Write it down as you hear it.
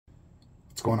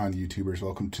What's going on, YouTubers?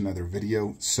 Welcome to another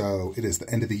video. So it is the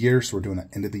end of the year, so we're doing an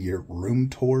end of the year room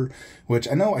tour, which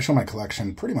I know I show my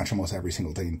collection pretty much almost every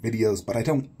single day in videos, but I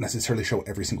don't necessarily show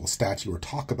every single statue or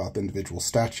talk about the individual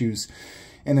statues.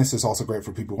 And this is also great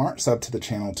for people who aren't subbed to the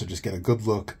channel to just get a good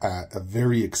look at a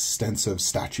very extensive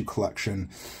statue collection.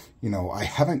 You know, I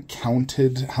haven't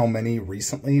counted how many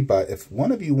recently, but if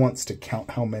one of you wants to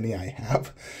count how many I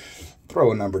have,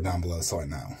 throw a number down below so I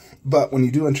know. But when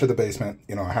you do enter the basement,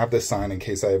 you know, I have this sign in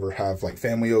case I ever have like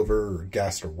family over or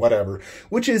guests or whatever,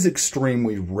 which is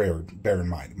extremely rare, bear in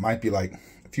mind. It might be like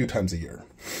a few times a year.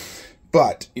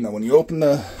 But, you know, when you open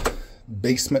the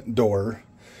basement door,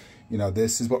 you know,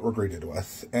 this is what we're greeted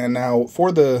with. And now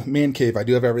for the man cave, I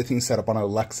do have everything set up on an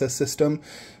Alexa system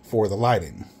for the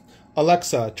lighting.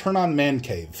 Alexa, turn on man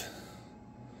cave.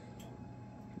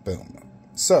 Boom.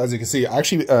 So as you can see, I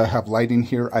actually have lighting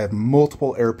here. I have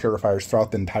multiple air purifiers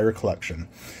throughout the entire collection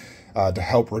to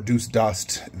help reduce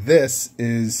dust. This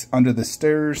is under the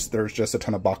stairs. There's just a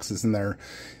ton of boxes in there.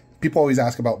 People always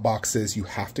ask about boxes. You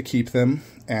have to keep them.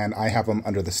 And I have them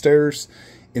under the stairs,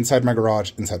 inside my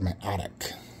garage, inside my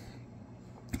attic.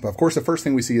 But of course, the first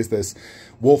thing we see is this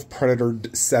wolf predator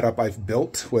setup I've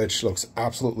built, which looks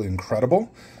absolutely incredible.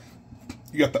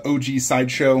 You got the OG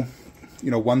Sideshow,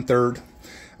 you know, 1/3.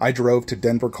 I drove to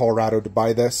Denver, Colorado to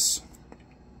buy this.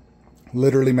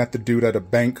 Literally met the dude at a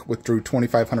bank, withdrew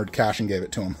 $2,500 cash and gave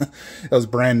it to him. It was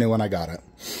brand new when I got it.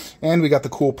 And we got the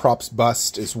cool props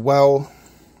bust as well,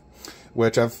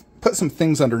 which I've put some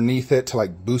things underneath it to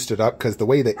like boost it up because the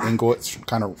way they angle it's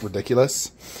kind of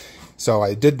ridiculous. So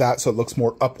I did that so it looks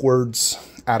more upwards,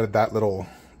 added that little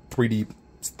 3D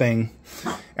thing.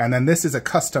 And then this is a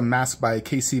custom mask by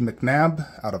Casey McNabb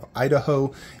out of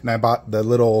Idaho. And I bought the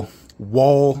little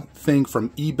wall thing from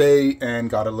eBay and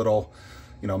got a little,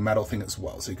 you know, metal thing as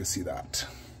well, so you can see that.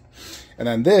 And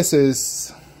then this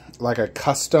is like a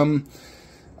custom,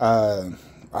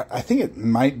 I think it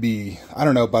might be, I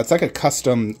don't know, but it's like a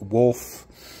custom wolf,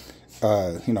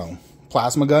 you know,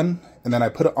 plasma gun. And then I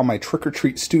put it on my Trick or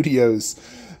Treat Studios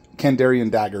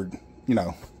Kandarian dagger, you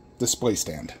know, display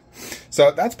stand. So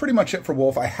that's pretty much it for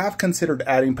wolf. I have considered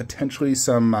adding potentially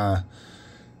some,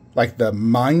 like the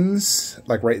mines,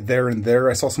 like right there and there.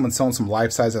 I saw someone selling some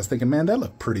life size. I was thinking, man, that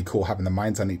looked pretty cool having the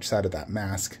mines on each side of that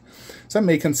mask. So I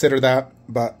may consider that.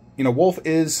 But, you know, wolf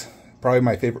is probably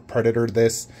my favorite predator.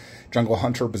 This, jungle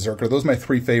hunter, berserker, those are my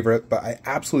three favorite. But I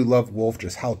absolutely love wolf,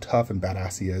 just how tough and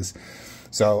badass he is.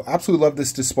 So absolutely love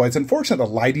this display. It's unfortunate the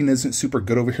lighting isn't super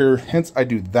good over here. Hence, I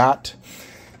do that.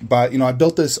 But, you know, I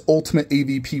built this ultimate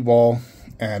AVP wall.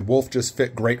 And wolf just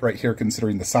fit great right here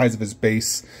considering the size of his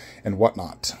base and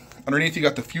whatnot. Underneath you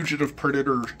got the fugitive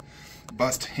predator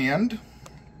bust hand.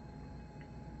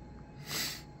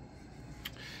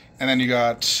 And then you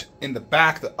got in the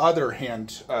back the other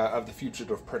hand of the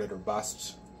fugitive predator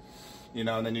bust. You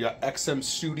know, and then you got XM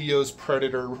Studios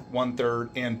Predator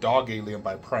 1/3 and Dog Alien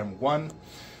by Prime 1.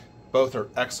 Both are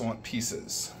excellent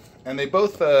pieces. And they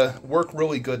both work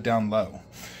really good down low.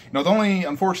 You know, the only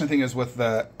unfortunate thing is with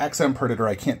the XM Predator,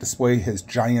 I can't display his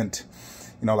giant,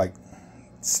 you know, like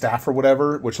staff or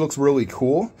whatever, which looks really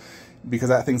cool because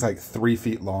that thing's like 3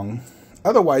 feet long.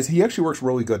 Otherwise, he actually works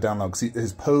really good down low because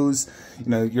his pose, you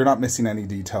know, you're not missing any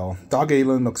detail. Dog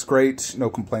Alien looks great, no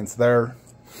complaints there.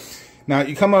 Now,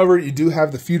 you come over, you do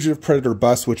have the Fugitive Predator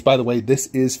bust, which, by the way, this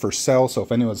is for sale. So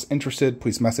if anyone's interested,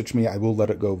 please message me. I will let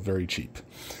it go very cheap.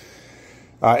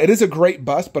 It is a great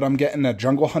bust, but I'm getting a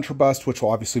Jungle Hunter bust, which will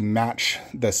obviously match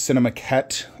the Cinema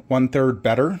Ket 1/3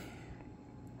 better.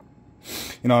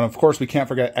 You know, and of course, we can't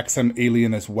forget XM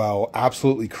Alien as well.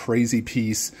 Absolutely crazy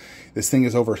piece. This thing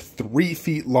is over 3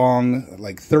 feet long,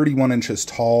 like 31 inches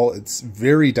tall. It's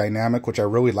very dynamic, which I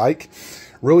really like.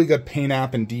 Really good paint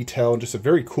app and detail, just a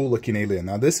very cool looking alien.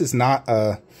 Now, this is not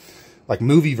a like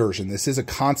movie version. This is a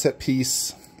concept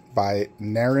piece by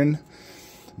Naren.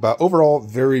 But overall,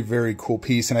 very, very cool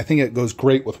piece. And I think it goes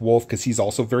great with wolf because he's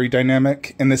also very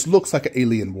dynamic. And this looks like an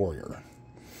alien warrior.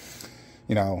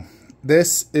 You know,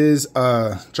 this is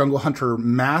a Jungle Hunter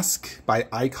mask by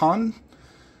Icon.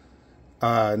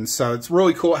 And so it's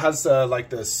really cool. It has like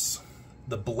this,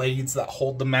 the blades that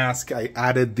hold the mask. I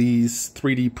added these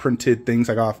 3D printed things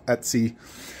I got off Etsy.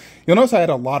 You'll notice I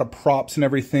had a lot of props and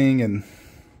everything and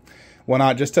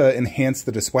whatnot just to enhance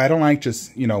the display. I don't like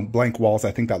just, you know, blank walls.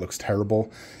 I think that looks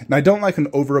terrible. And I don't like an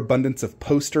overabundance of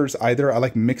posters either. I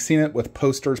like mixing it with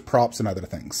posters, props, and other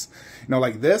things. You know,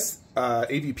 like this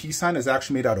AVP sign is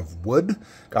actually made out of wood.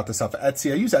 Got this off of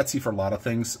Etsy. I use Etsy for a lot of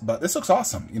things, but this looks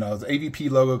awesome. You know, the AVP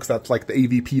logo, because that's like the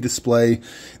AVP display.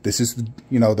 This is,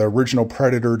 you know, the original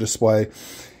Predator display.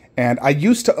 And I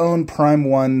used to own Prime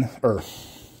 1, or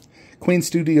Queen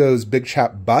Studios Big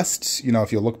Chap Bust. You know,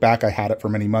 if you look back, I had it for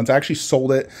many months. I actually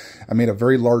sold it. I made a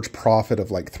very large profit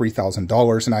of like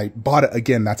 $3,000, and I bought it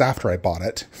again. That's after I bought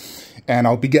it. And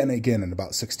I'll be getting it again in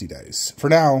about 60 days. For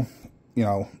now, you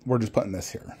know, we're just putting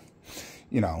this here.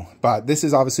 You know, but this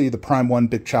is obviously the Prime 1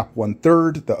 Big Chap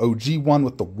 1/3, the OG one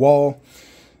with the wall.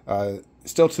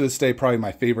 Still to this day, probably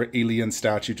my favorite alien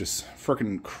statue. Just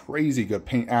freaking crazy good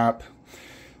paint app.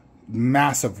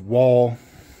 Massive wall.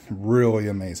 Really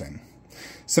amazing.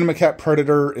 Cinema Cat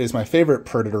Predator is my favorite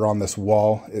Predator on this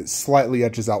wall. It slightly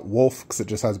edges out Wolf because it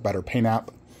just has better paint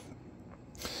app.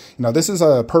 You know, this is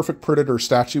a perfect Predator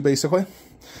statue, basically.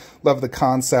 Love the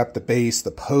concept, the base,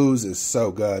 the pose is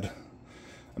so good.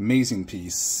 Amazing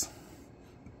piece.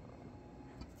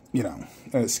 You know,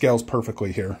 and it scales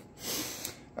perfectly here.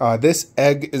 This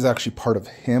egg is actually part of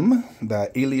him,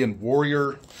 the Alien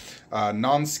Warrior,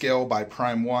 non-scale by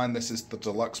Prime 1. This is the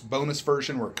deluxe bonus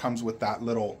version where it comes with that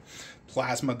little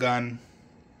plasma gun.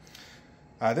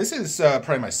 This is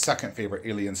probably my second favorite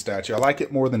alien statue. I like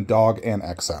it more than Dog and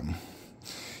XM.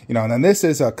 You know, and then this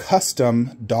is a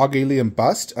custom Dog Alien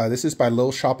bust. This is by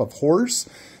Little Shop of Horrors.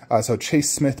 So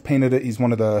Chase Smith painted it. He's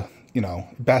one of the, you know,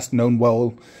 best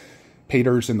known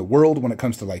painters in the world when it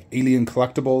comes to like alien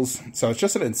collectibles. So it's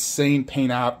just an insane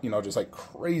paint app, you know, just like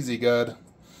crazy good.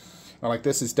 Like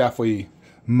this is definitely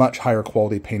much higher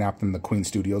quality paint app than the Queen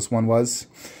Studios one was.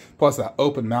 Plus that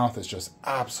open mouth is just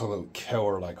absolute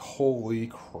killer. Like holy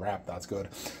crap, that's good.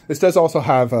 This does also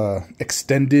have a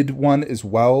extended one as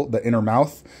well, the inner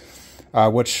mouth,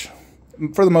 which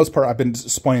for the most part I've been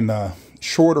displaying the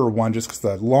shorter one just because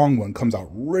the long one comes out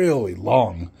really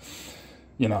long,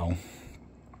 you know.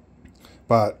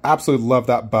 But absolutely love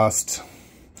that bust.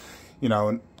 You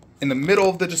know, in the middle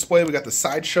of the display, we got the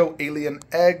Sideshow Alien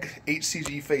Egg,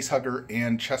 HCG Facehugger,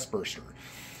 and Chestburster.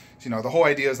 So, you know, the whole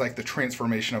idea is like the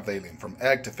transformation of the alien from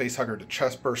egg to facehugger to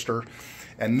chestburster.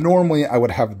 And normally I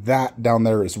would have that down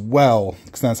there as well,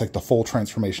 because that's like the full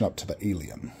transformation up to the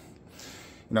alien.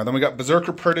 You know, then we got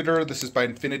Berserker Predator. This is by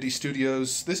Infinity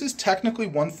Studios. This is technically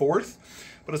 1/4,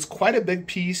 but it's quite a big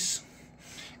piece.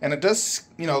 And it does,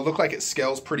 you know, look like it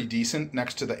scales pretty decent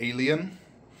next to the alien.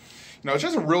 You know, it's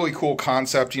just a really cool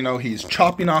concept. You know, he's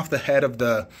chopping off the head of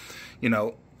the, you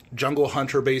know, jungle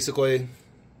hunter, basically.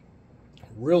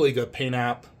 Really good paint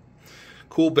app.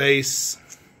 Cool base.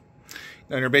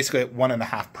 And you're basically at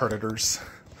 1.5 Predators.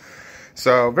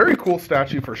 So, very cool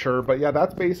statue for sure. But yeah,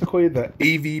 that's basically the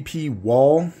AVP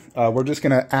wall. We're just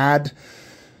going to add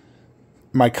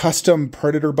my custom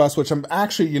Predator bust, which I'm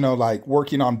actually, you know, like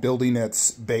working on building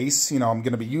its base. You know, I'm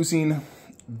going to be using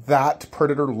that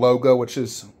Predator logo, which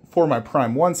is for my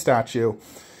Prime 1 statue.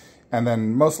 And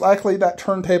then most likely that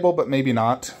turntable, but maybe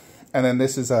not. And then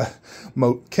this is a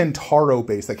Kintaro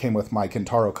base that came with my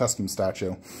Kintaro custom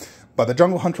statue. But the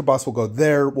Jungle Hunter bust will go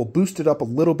there. We'll boost it up a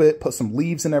little bit, put some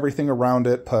leaves and everything around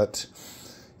it, put,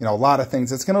 you know, a lot of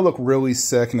things. It's going to look really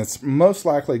sick, and it's most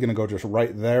likely going to go just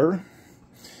right there.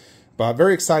 But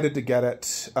very excited to get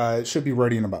it. It should be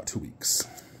ready in about 2 weeks.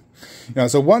 You know,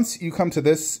 so once you come to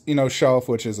this, you know, shelf,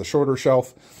 which is a shorter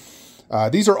shelf,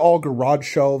 these are all garage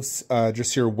shelves,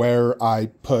 just here where I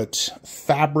put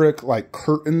fabric like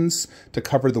curtains to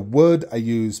cover the wood. I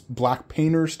use black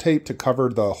painter's tape to cover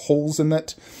the holes in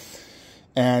it.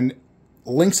 And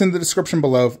links in the description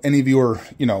below if any of you are,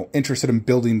 you know, interested in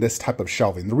building this type of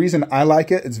shelving. The reason I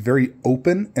like it, it's very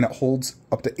open and it holds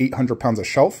up to 800 pounds of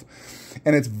shelf.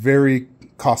 And it's very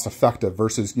cost effective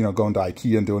versus, you know, going to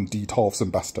IKEA and doing D12s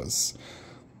and Bestas.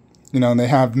 You know, and they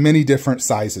have many different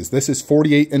sizes. This is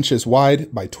 48 inches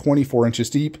wide by 24 inches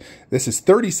deep. This is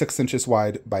 36 inches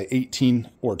wide by 18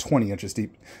 or 20 inches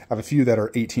deep. I have a few that are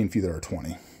 18, a few that are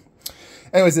 20.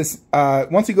 Anyways, this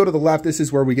once you go to the left, this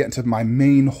is where we get into my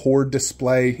main horde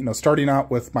display. You know, starting out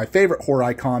with my favorite horror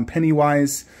icon,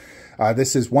 Pennywise.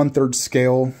 This is 1/3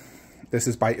 scale. This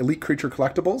is by Elite Creature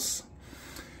Collectibles.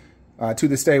 To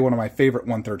this day, one of my favorite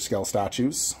 1/3 scale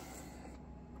statues.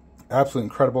 Absolutely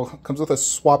incredible. Comes with a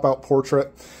swap out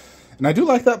portrait. And I do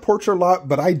like that portrait a lot,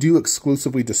 but I do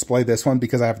exclusively display this one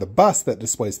because I have the bust that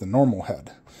displays the normal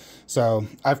head. So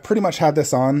I've pretty much had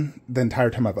this on the entire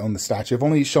time I've owned the statue. I've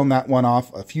only shown that one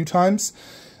off a few times,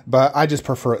 but I just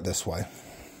prefer it this way.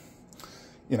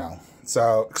 You know,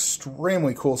 so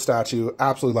extremely cool statue.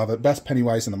 Absolutely love it. Best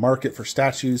Pennywise in the market for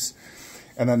statues.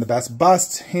 And then the best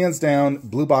bust, hands down,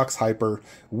 Blue Box Hyper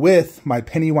with my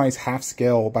Pennywise half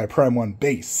scale by Prime 1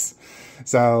 base.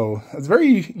 So it's a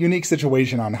very unique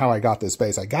situation on how I got this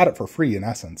base. I got it for free in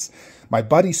essence. My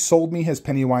buddy sold me his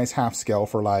Pennywise half scale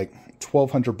for like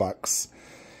 $1,200.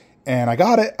 And I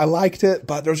got it, I liked it,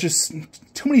 but there's just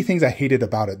too many things I hated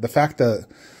about it. The fact that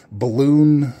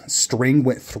balloon string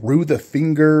went through the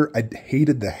finger. I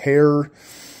hated the hair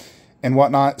and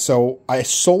whatnot. So I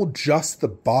sold just the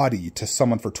body to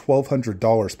someone for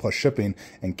 $1,200 plus shipping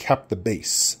and kept the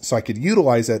base so I could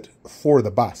utilize it for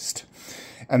the bust.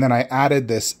 And then I added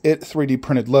this IT 3D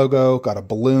printed logo, got a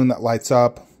balloon that lights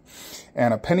up,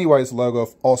 and a Pennywise logo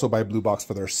also by Blue Box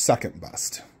for their second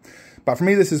bust. But for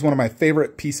me, this is one of my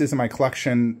favorite pieces in my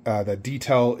collection. The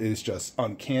detail is just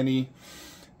uncanny.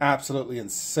 Absolutely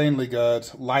insanely good.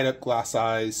 Light up glass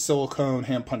eyes, silicone,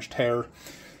 hand punched hair.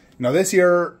 Now this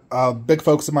year, a big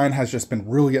focus of mine has just been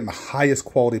really getting the highest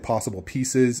quality possible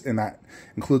pieces, and that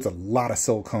includes a lot of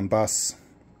silicone busts.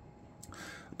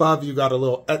 Above, you got a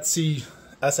little Etsy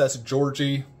SS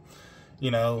Georgie, you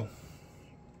know,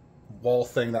 wall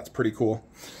thing. That's pretty cool.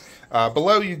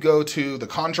 Below, you go to The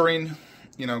Conjuring.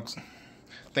 You know,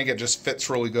 I think it just fits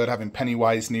really good having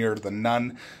Pennywise near the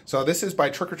nun. So this is by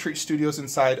Trick or Treat Studios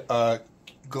inside a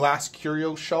glass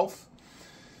curio shelf.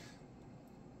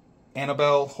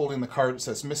 Annabelle holding the card that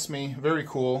says "Miss Me." Very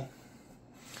cool.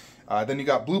 Then you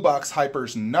got Blue Box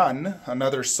Hyper's Nun,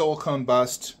 another silicone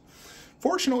bust.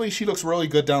 Fortunately, she looks really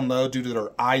good down low due to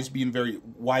her eyes being very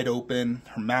wide open,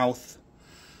 her mouth.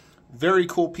 Very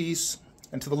cool piece.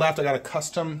 And to the left, I got a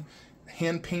custom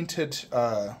hand-painted,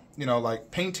 you know,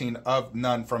 like painting of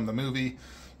Nun from the movie, you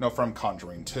know, from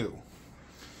Conjuring 2.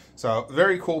 So,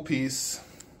 very cool piece.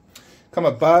 Come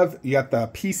above, you got the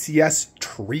PCS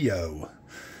Trio,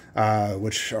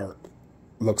 which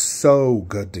looks so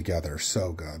good together,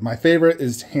 so good. My favorite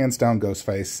is hands down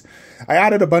Ghostface. I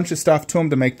added a bunch of stuff to him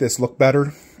to make this look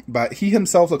better, but he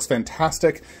himself looks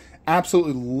fantastic.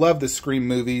 Absolutely love the Scream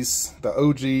movies, the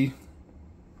OG.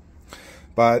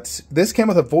 But this came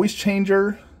with a voice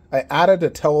changer. I added a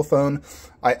telephone.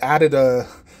 I added a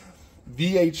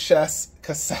VHS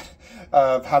cassette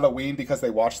of Halloween because they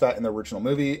watched that in the original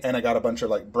movie. And I got a bunch of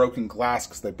like broken glass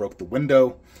because they broke the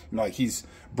window. You know, like he's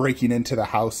breaking into the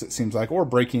house, it seems like, or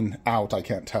breaking out, I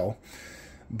can't tell.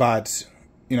 But,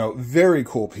 you know, very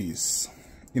cool piece.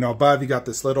 You know, above you got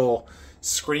this little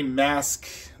Scream mask.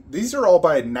 These are all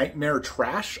by Nightmare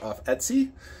Trash off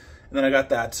Etsy. And then I got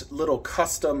that little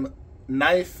custom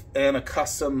knife and a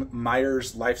custom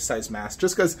Myers life-size mask,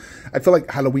 just because I feel like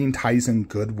Halloween ties in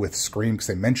good with Scream because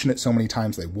they mention it so many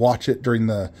times. They watch it during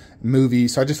the movie,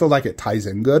 so I just feel like it ties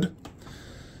in good.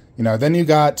 You know, then you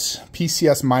got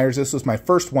PCS Myers. This was my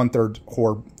first 1/3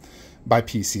 horror by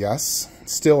PCS.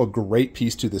 Still a great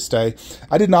piece to this day.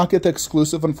 I did not get the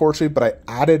exclusive, unfortunately, but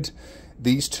I added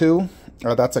these two.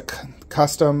 That's a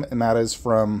custom, and that is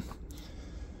from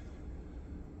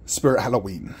Spirit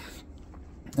Halloween.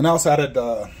 And I also added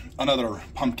another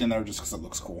pumpkin there just because it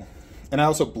looks cool. And I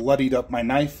also bloodied up my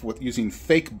knife with using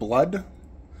fake blood.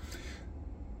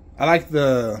 I like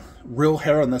the real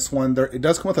hair on this one. It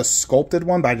does come with a sculpted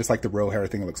one, but I just like the real hair. I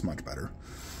think it looks much better.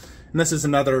 And this is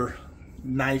another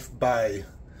knife by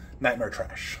Nightmare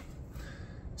Trash.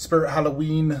 Spirit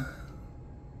Halloween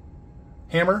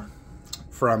hammer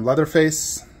from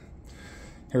Leatherface.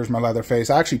 Here's my Leatherface.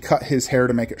 I actually cut his hair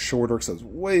to make it shorter because it was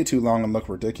way too long and looked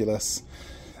ridiculous.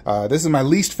 This is my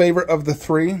least favorite of the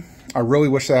three. I really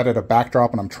wish I added a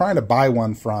backdrop, and I'm trying to buy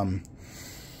one from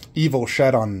Evil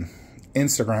Shed on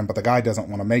Instagram, but the guy doesn't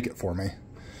want to make it for me,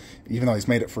 even though he's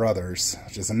made it for others,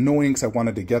 which is annoying because I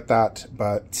wanted to get that,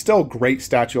 but still great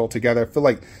statue altogether. I feel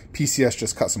like PCS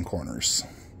just cut some corners.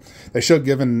 They should have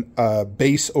given a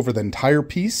base over the entire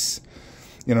piece,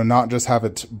 you know, not just have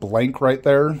it blank right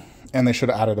there, and they should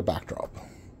have added a backdrop.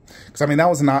 Because, I mean, that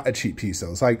was not a cheap piece. It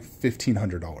was like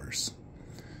 $1,500.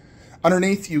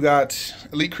 Underneath, you got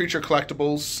Elite Creature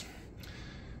Collectibles,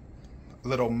 a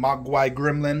little Mogwai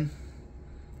Gremlin,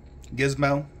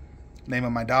 Gizmo, name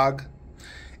of my dog,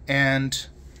 and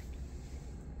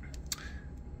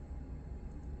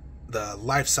the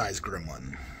life-size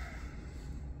Gremlin,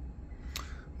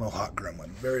 Mohawk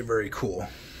Gremlin. Very, very cool.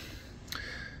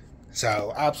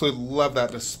 So, absolutely love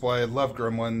that display. Love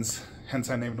Gremlins.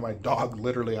 Hence, I named my dog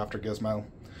literally after Gizmo.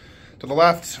 To the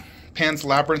left, Pan's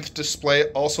Labyrinth display,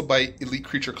 also by Elite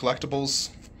Creature Collectibles.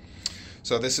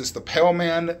 So this is the Pale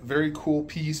Man. Very cool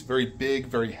piece. Very big,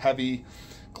 very heavy.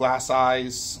 Glass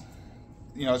eyes.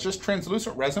 You know, it's just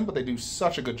translucent resin, but they do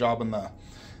such a good job in the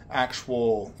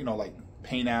actual, you know, like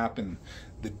paint app, and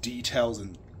the details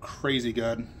and crazy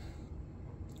good.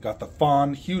 Got the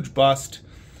Fawn. Huge bust.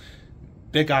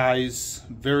 Big eyes.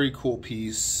 Very cool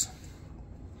piece.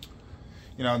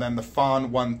 You know, and then the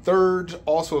Fawn 1/3,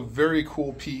 also a very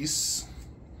cool piece.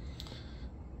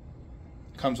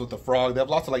 Comes with the frog. They have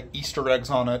lots of like Easter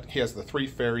eggs on it. He has the 3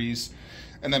 fairies.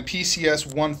 And then PCS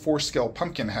 1/4 scale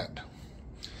pumpkin head.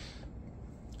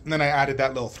 And then I added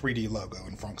that little 3D logo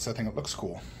in front because I think it looks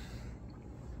cool.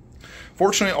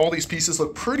 Fortunately, all these pieces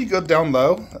look pretty good down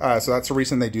low, so that's the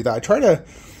reason they do that. I try to,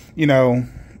 you know,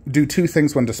 do two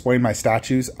things when displaying my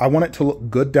statues. I want it to look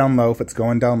good down low if it's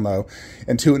going down low,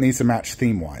 and two, it needs to match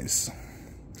theme-wise.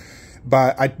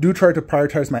 But I do try to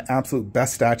prioritize my absolute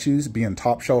best statues being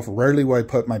top shelf. Rarely will I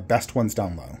put my best ones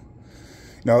down low.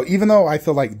 Now, even though I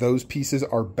feel like those pieces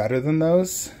are better than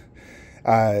those,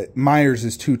 Myers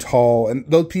is too tall, and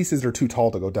those pieces are too tall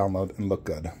to go down low and look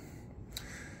good.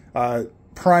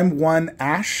 Prime 1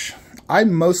 Ash. I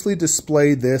mostly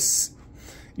display this,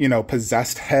 you know,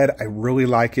 possessed head. I really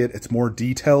like it. It's more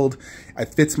detailed.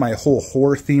 It fits my whole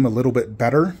horror theme a little bit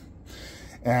better.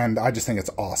 And I just think it's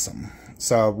awesome.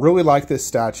 So really like this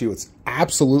statue. It's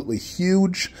absolutely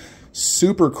huge,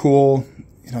 super cool.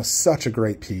 You know, such a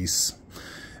great piece.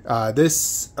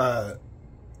 This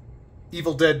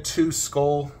Evil Dead 2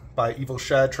 skull by Evil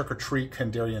Shed, Trick or Treat,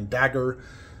 Kandarian Dagger.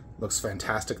 Looks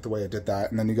fantastic the way I did that.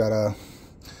 And then you got a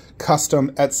custom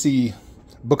Etsy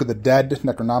Book of the Dead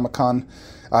Necronomicon.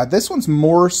 This one's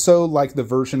more so like the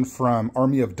version from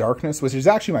Army of Darkness, which is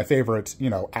actually my favorite, you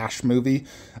know, Ash movie.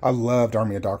 I loved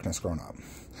Army of Darkness growing up.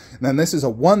 And then this is a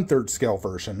 1/3 scale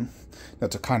version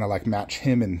to kind of like match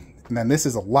him. And then this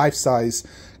is a life-size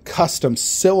custom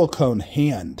silicone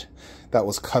hand that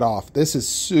was cut off. This is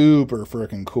super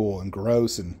freaking cool and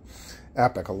gross and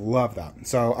epic. I love that.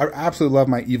 So I absolutely love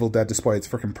my Evil Dead display. It's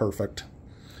freaking perfect.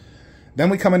 Then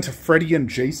we come into Freddy and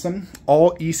Jason,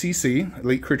 all ECC,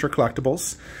 Elite Creature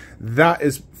Collectibles. That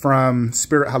is from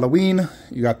Spirit Halloween.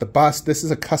 You got the bust. This is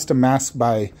a custom mask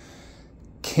by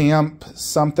Camp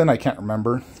something. I can't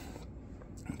remember.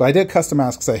 But I did custom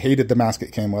masks. I hated the mask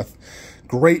it came with.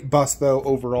 Great bust, though,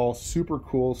 overall. Super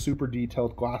cool, super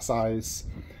detailed, glass eyes.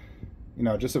 You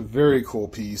know, just a very cool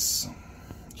piece.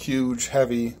 Huge,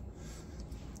 heavy.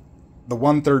 The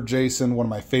 1/3 Jason, one of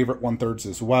my favorite 1/3s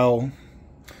as well.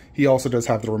 He also does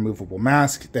have the removable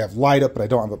mask. They have light up, but I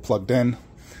don't have it plugged in.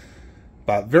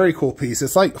 But very cool piece.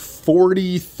 It's like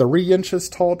 43 inches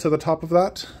tall to the top of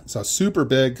that. So super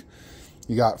big.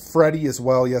 You got Freddy as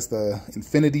well. Yes, the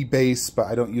Infinity base, but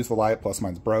I don't use the light, plus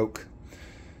mine's broke.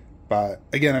 But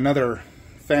again, another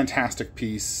fantastic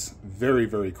piece. Very,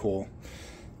 very cool.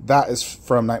 That is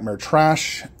from Nightmare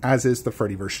Trash, as is the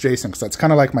Freddy vs. Jason, because that's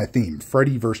kind of like my theme,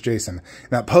 Freddy vs. Jason.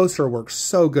 And that poster works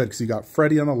so good because you got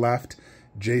Freddy on the left,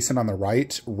 Jason on the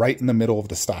right in the middle of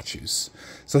the statues.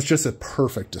 So it's just a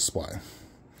perfect display.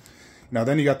 Now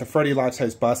then you got the Freddy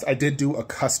life-size bust. I did do a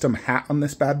custom hat on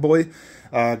this bad boy.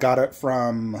 Got it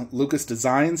from Lucas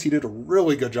Designs. He did a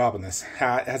really good job on this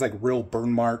hat. It has like real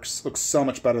burn marks. Looks so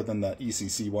much better than the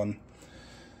ECC one.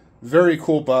 Very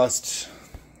cool bust.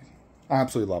 I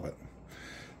absolutely love it.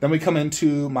 Then we come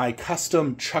into my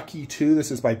custom Chucky 2.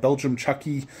 This is by Belgium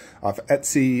Chucky off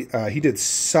Etsy. He did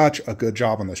such a good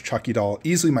job on this Chucky doll.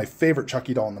 Easily my favorite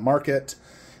Chucky doll in the market.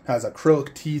 Has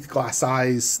acrylic teeth, glass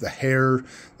eyes, the hair,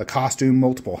 the costume,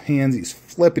 multiple hands. He's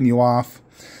flipping you off.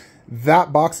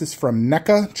 That box is from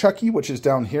NECA Chucky, which is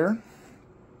down here.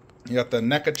 You got the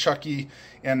NECA Chucky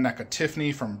and NECA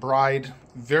Tiffany from Bride.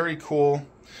 Very cool.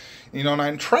 You know, and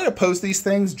I try to post these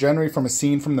things generally from a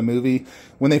scene from the movie.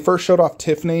 When they first showed off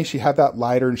Tiffany, she had that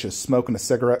lighter and she was smoking a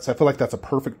cigarette. So I feel like that's a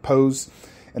perfect pose.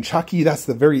 And Chucky, that's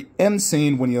the very end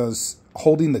scene when he was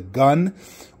holding the gun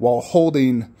while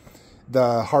holding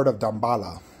the Heart of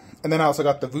Damballa. And then I also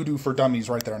got the Voodoo for Dummies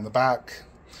right there in the back.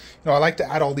 You know, I like to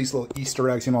add all these little Easter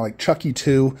eggs. You know, like Chucky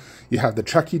 2. You have the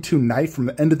Chucky 2 knife from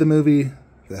the end of the movie.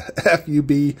 The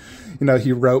FUB, you know,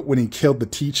 he wrote when he killed the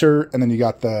teacher. And then you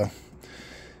got the,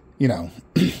 you know,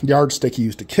 yardstick he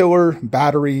used to kill her,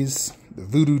 batteries, the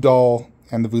voodoo doll,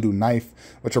 and the voodoo knife,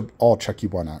 which are all Chucky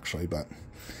 1 actually, but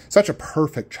such a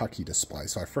perfect Chucky display,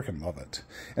 so I freaking love it.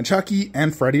 And Chucky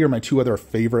and Freddy are my two other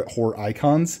favorite horror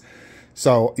icons,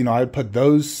 so, you know, I would put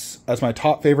those as my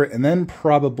top favorite, and then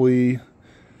probably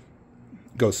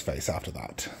Ghostface after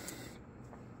that.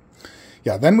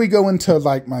 Yeah, then we go into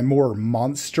like my more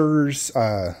monsters,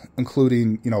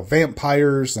 including, you know,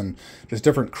 vampires and just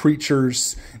different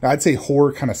creatures. Now, I'd say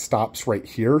horror kind of stops right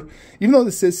here. Even though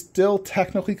this is still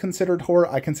technically considered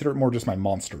horror, I consider it more just my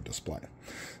monster display.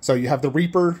 So you have the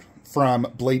Reaper from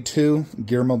Blade 2,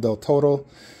 Guillermo del Toro.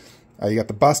 You got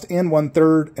the bust and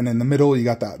 1/3, and in the middle you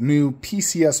got that new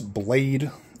PCS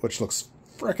Blade, which looks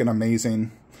freaking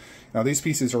amazing. Now, these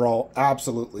pieces are all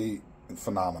absolutely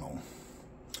phenomenal.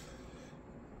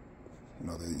 You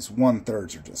know, these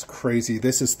 1/3s are just crazy.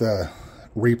 This is the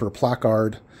Reaper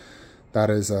placard.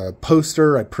 That is a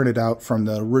poster I printed out from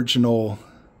the original,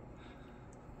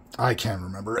 I can't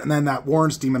remember. And then that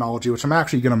Warren's Demonology, which I'm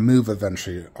actually going to move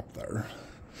eventually up there.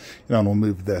 You know, and we'll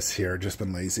move this here. Just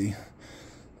been lazy.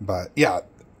 But yeah,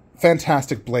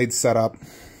 fantastic blade setup.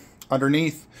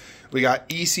 Underneath, we got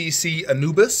ECC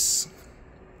Anubis,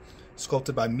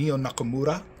 sculpted by Mio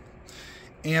Nakamura,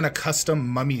 and a custom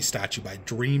mummy statue by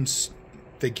Dreams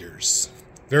Figures.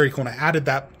 Very cool. And I added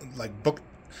that like Book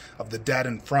of the Dead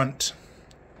in front.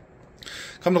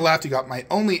 Come to the left, you got my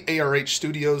only ARH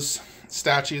Studios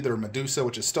statue, their Medusa,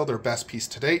 which is still their best piece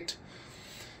to date,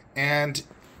 and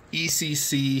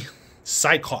ECC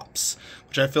Cyclops,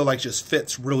 which I feel like just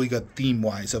fits really good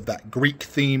theme-wise of that Greek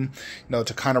theme, you know,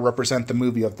 to kind of represent the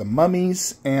movie of the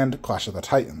Mummies and Clash of the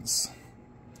Titans.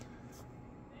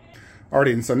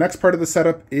 Alrighty, and so next part of the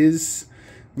setup is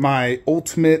my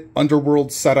ultimate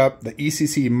underworld setup, the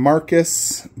ECC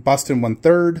Marcus bust in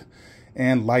 1/3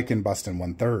 and Lycan bust in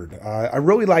 1/3. I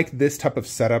really like this type of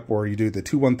setup where you do the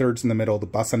 2 1/3s in the middle, the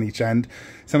bust on each end.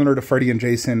 Similar to Freddy and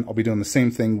Jason, I'll be doing the same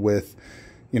thing with,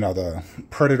 you know, the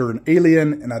Predator and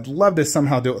Alien, and I'd love to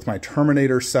somehow do it with my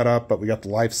Terminator setup, but we got the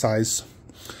life size.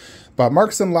 But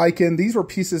Marcus and Lycan, these were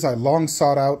pieces I long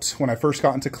sought out when I first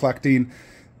got into collecting.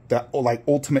 That like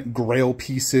ultimate grail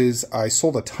pieces. I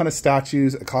sold a ton of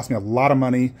statues. It cost me a lot of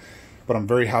money, but I'm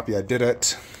very happy I did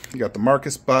it. You got the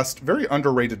Marcus bust, very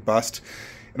underrated bust,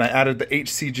 and I added the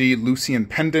HCG Lucian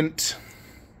pendant.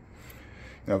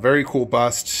 You know, very cool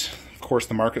bust. Of course,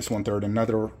 the Marcus 1/3,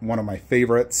 another one of my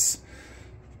favorites.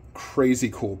 Crazy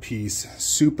cool piece.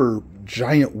 Super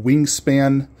giant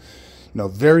wingspan. You know,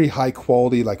 very high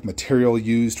quality like material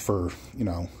used for, you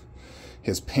know,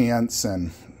 his pants,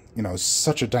 and you know,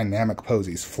 such a dynamic pose.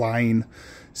 He's flying,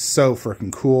 so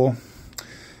freaking cool.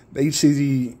 The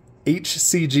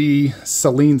HCG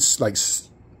Celine's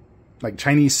like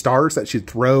Chinese stars that she'd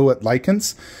throw at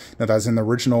Lycans. Now that was in the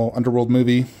original Underworld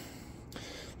movie.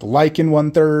 The Lycan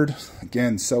 1/3,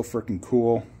 again, so freaking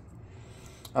cool.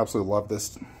 Absolutely love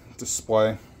this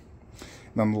display. And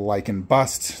then the Lycan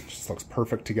bust just looks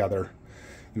perfect together.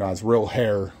 You know, has real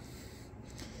hair.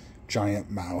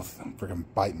 Giant mouth. I'm freaking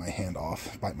bite my hand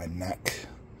off, bite my neck.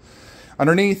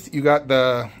 Underneath, you got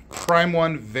the Crime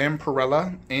One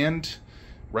Vampirella and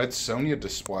Red Sonja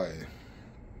display.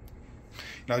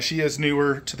 Now, she is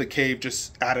newer to the cave,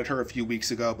 just added her a few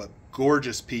weeks ago, but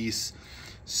gorgeous piece,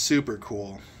 super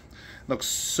cool. Looks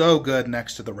so good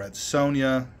next to the Red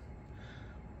Sonja.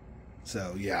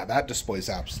 So, yeah, that display is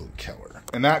absolute killer.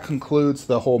 And that concludes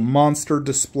the whole monster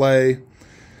display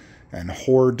and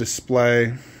horror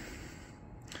display.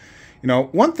 You know,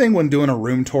 one thing when doing a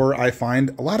room tour, I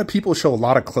find a lot of people show a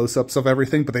lot of close-ups of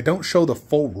everything, but they don't show the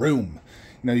full room.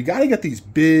 You know, you got to get these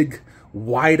big,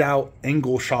 wide-out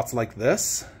angle shots like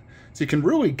this, so you can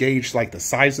really gauge, like, the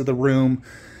size of the room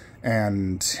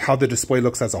and how the display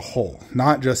looks as a whole,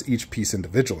 not just each piece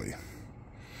individually.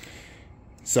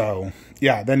 So,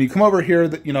 yeah, then you come over here,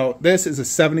 you know, this is a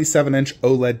 77-inch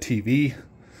OLED TV.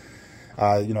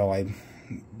 You know, I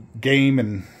game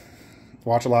and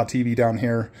watch a lot of TV down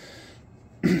here.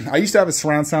 I used to have a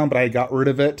surround sound, but I got rid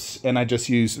of it, and I just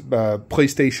use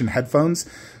PlayStation headphones,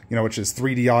 you know, which is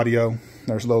 3D audio.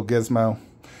 There's a little gizmo.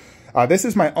 This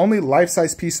is my only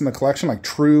life-size piece in the collection, like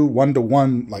true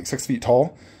 1-to-1, like 6 feet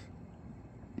tall.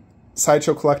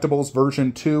 Sideshow Collectibles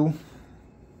version 2.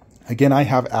 Again, I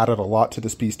have added a lot to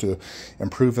this piece to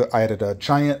improve it. I added a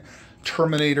giant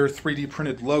Terminator 3D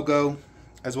printed logo,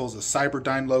 as well as a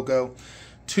Cyberdyne logo.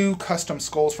 2 custom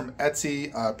skulls from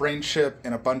Etsy, brain chip,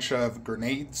 and a bunch of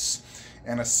grenades,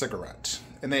 and a cigarette.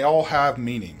 And they all have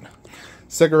meaning.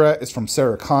 Cigarette is from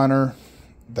Sarah Connor.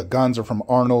 The guns are from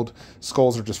Arnold.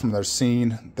 Skulls are just from their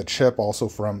scene. The chip also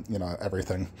from, you know,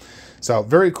 everything. So,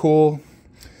 very cool.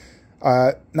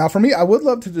 Now, for me, I would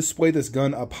love to display this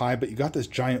gun up high, but you got this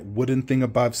giant wooden thing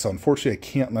above, so unfortunately I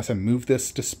can't unless I move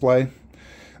this display.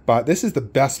 But this is the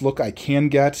best look I can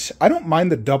get. I don't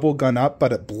mind the double gun up,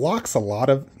 but it blocks a lot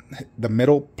of the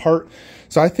middle part.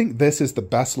 So I think this is the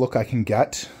best look I can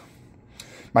get.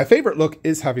 My favorite look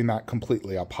is having that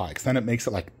completely up high, because then it makes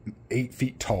it like 8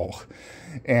 feet tall,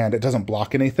 and it doesn't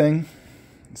block anything.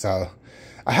 So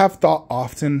I have thought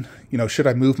often, you know, should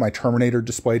I move my Terminator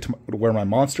display to where my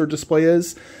monster display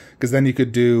is? Because then you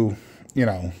could do, you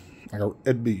know, like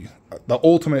it'd be the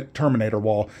ultimate Terminator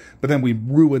wall, but then we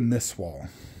ruin this wall.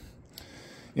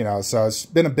 You know, so it's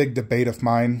been a big debate of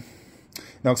mine.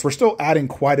 Now, because we're still adding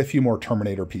quite a few more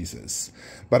Terminator pieces.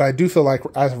 But I do feel like,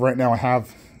 as of right now, I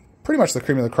have pretty much the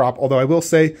cream of the crop. Although I will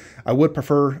say, I would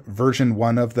prefer version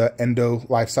 1 of the Endo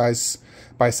Life Size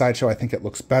by Sideshow. I think it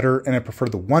looks better. And I prefer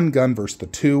the 1 gun versus the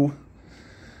 2.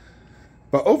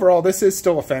 But overall, this is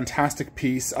still a fantastic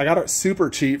piece. I got it super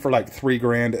cheap for like $3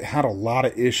 grand. It had a lot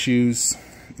of issues.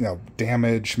 You know,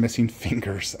 damage, missing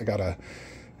fingers. I got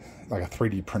like a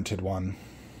 3D printed one.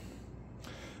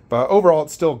 But overall,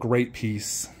 it's still a great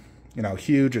piece. You know,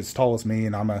 huge, as tall as me,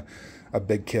 and I'm a a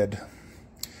big kid.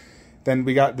 Then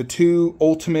we got the 2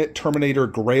 Ultimate Terminator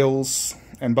Grails,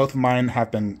 and both of mine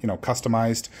have been, you know,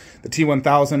 customized. The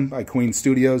T1000 by Queen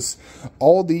Studios.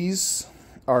 All these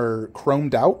are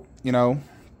chromed out, you know.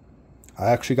 I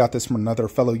actually got this from another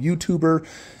fellow YouTuber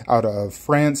out of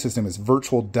France. His name is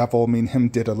Virtual Devil. Me and him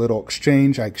did a little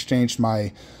exchange. I exchanged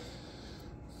my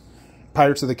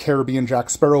Pirates of the Caribbean Jack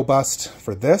Sparrow bust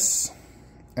for this.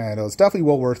 And it was definitely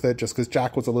well worth it, just because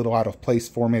Jack was a little out of place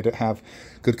for me to have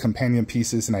good companion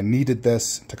pieces, and I needed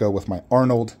this to go with my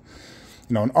Arnold.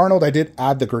 You know, in Arnold, I did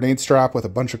add the grenade strap with a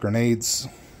bunch of grenades.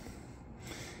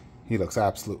 He looks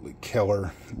absolutely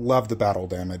killer. Love the battle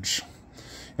damage.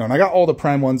 You know, and I got all the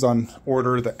Prime ones on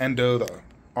order, the Endo, the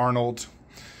Arnold.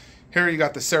 Here you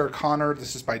got the Sarah Connor.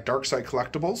 This is by Darkside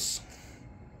Collectibles.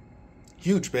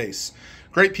 Huge base.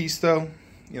 Great piece, though.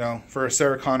 You know, for a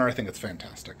Sarah Connor, I think it's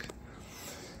fantastic.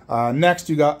 Next,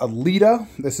 you got Alita.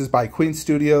 This is by Queen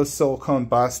Studios, silicone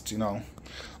bust. You know,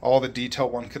 all the detail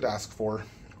one could ask for.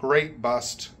 Great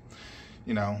bust.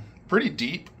 You know, pretty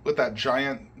deep with that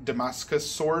giant Damascus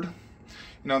sword.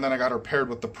 You know, and then I got her paired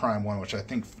with the Prime one, which I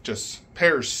think just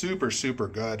pairs super, super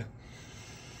good.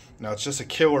 You know, it's just a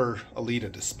killer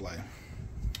Alita display.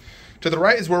 To the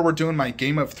right is where we're doing my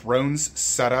Game of Thrones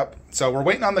setup. So we're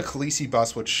waiting on the Khaleesi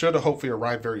bust, which should hopefully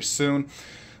arrive very soon.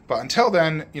 But until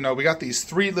then, you know, we got these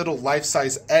 3 little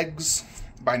life-size eggs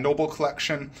by Noble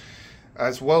Collection,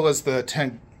 as well as the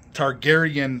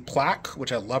Targaryen plaque,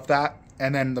 which I love that,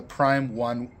 and then the Prime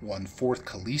 1/4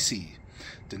 Khaleesi,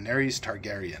 Daenerys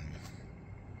Targaryen.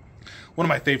 One of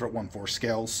my favorite 1/4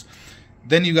 scales.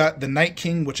 Then you got the Night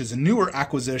King, which is a newer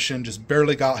acquisition, just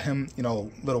barely got him, you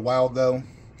know, a little while ago.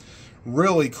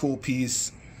 Really cool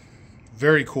piece,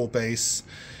 very cool base.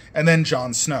 And then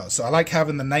Jon Snow. So I like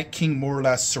having the Night King more or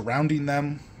less surrounding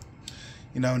them.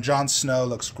 You know, and Jon Snow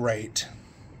looks great.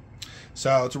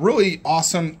 So it's a really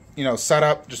awesome, you know,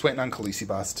 setup. Just waiting on Khaleesi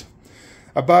bust.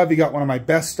 Above, you got one of my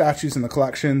best statues in the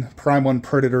collection, Prime 1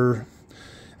 Predator.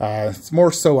 It's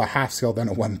more so a half scale than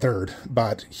a 1/3,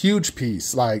 but huge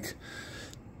piece. Like,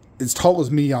 as tall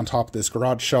as me on top of this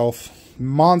garage shelf.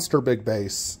 Monster big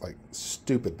base, like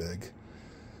stupid big.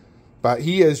 But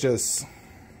he is just,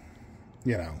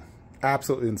 you know,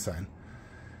 absolutely insane.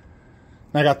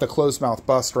 And I got the closed mouth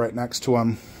bust right next to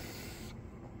him.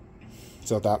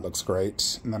 So that looks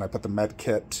great. And then I put the med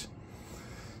kit.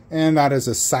 And that is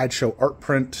a Sideshow art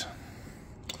print.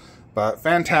 But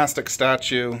fantastic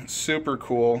statue. Super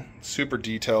cool. Super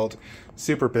detailed.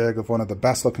 Super big, of one of the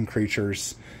best looking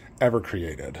creatures ever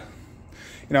created.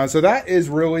 You know, so that is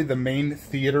really the main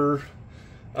theater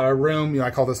room. You know,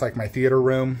 I call this like my theater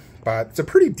room. But it's a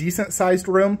pretty decent sized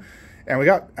room. And we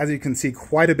got, as you can see,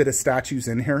 quite a bit of statues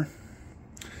in here.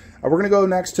 We're going to go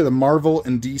next to the Marvel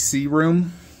and DC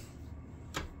room.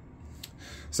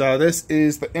 So this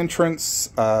is the entrance.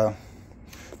 More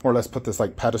or less put this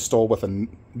like pedestal with a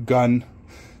gun,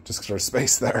 just because there's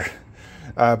space there.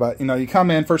 But, you know, you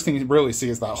come in, first thing you really see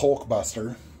is that Hulk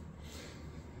buster.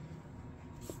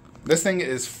 This thing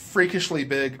is freakishly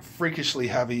big, freakishly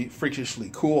heavy,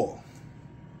 freakishly cool.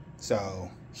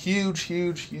 So, huge,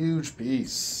 huge, huge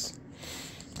piece.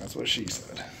 That's what she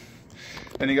said.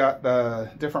 Then you got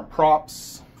the different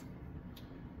props.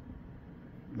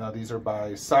 Now these are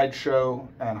by Sideshow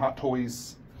and Hot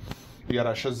Toys. You got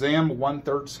a Shazam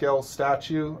 1/3 scale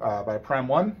statue by Prime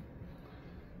 1.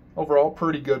 Overall,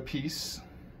 pretty good piece.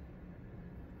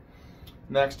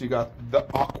 Next, you got the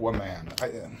Aquaman.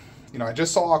 I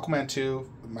just saw Aquaman 2,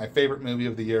 my favorite movie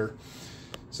of the year.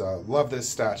 So, love this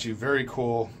statue. Very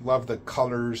cool. Love the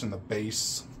colors and the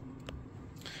base.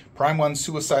 Prime 1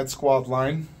 Suicide Squad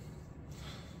line.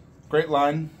 Great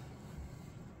line.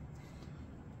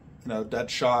 You know,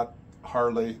 Deadshot,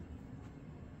 Harley,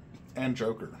 and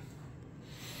Joker.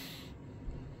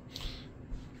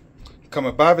 Come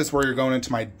above is where you're going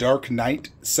into my Dark Knight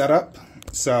setup.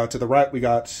 So, to the right, we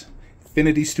got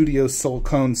Infinity Studios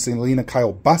silicone Selena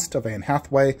Kyle bust of Anne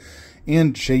Hathaway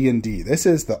and J&D. This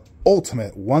is the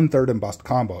ultimate 1/3 and bust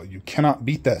combo. You cannot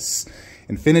beat this.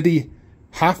 Infinity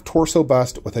half torso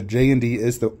bust with a J&D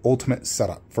is the ultimate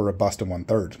setup for a bust in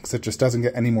 1/3 because it just doesn't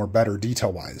get any more better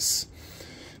detail wise.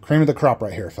 Cream of the crop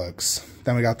right here, folks.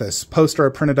 Then we got this poster I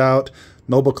printed out,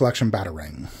 Noble Collection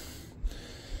Batarang.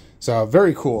 So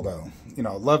very cool though. You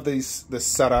know, love this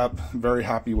setup. Very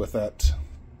happy with it.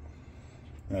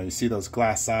 You know, you see those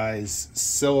glass eyes,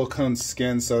 silicone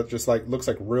skin, so it just like looks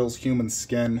like real human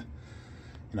skin.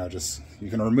 You know, just you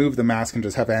can remove the mask and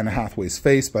just have Anne Hathaway's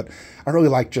face, but I really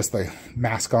like just the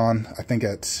mask on. I think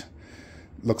it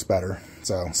looks better.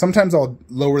 So sometimes I'll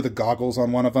lower the goggles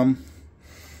on one of them.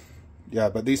 Yeah,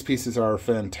 but these pieces are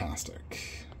fantastic.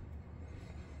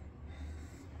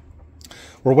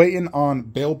 We're waiting on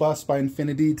Bale Bust by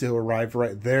Infinity to arrive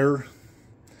right there.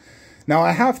 Now,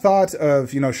 I have thought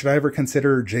of, should I ever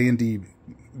consider J&D,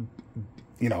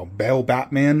 Bale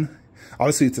Batman?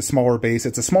 Obviously, it's a smaller base.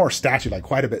 It's a smaller statue, like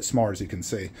quite a bit smaller, as you can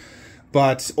see.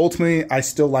 But ultimately, I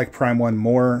still like Prime 1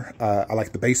 more. I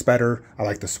like the base better. I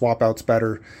like the swap outs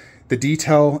better. The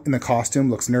detail in the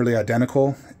costume looks nearly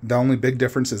identical. The only big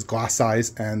difference is glass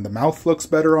size, and the mouth looks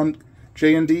better on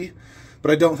J&D. But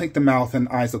I don't think the mouth and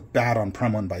eyes look bad on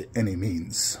Prime 1 by any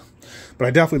means. But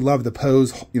I definitely love the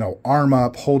pose, arm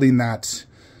up, holding that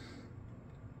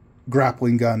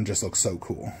grappling gun just looks so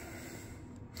cool.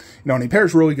 And he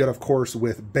pairs really good, of course,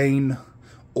 with Bane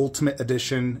Ultimate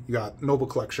Edition. You got Noble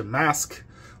Collection Mask,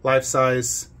 life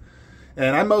size.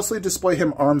 And I mostly display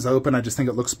him arms open. I just think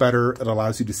it looks better. It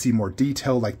allows you to see more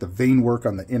detail, like the vein work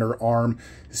on the inner arm,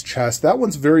 his chest. That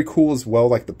one's very cool as well,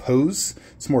 like the pose.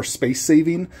 It's more space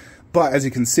saving. But as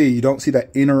you can see, you don't see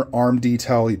that inner arm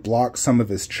detail. He blocks some of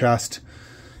his chest.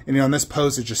 And in this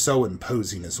pose is just so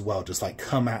imposing as well. Just like,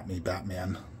 come at me,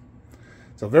 Batman.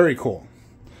 So very cool.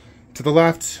 To the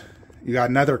left, you got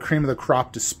another cream of the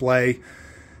crop display.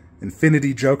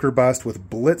 Infinity Joker bust with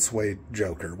Blitzway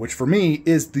Joker, which for me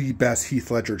is the best Heath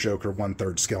Ledger Joker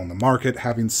 1/3 scale in the market.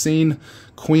 Having seen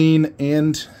Queen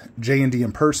and J&D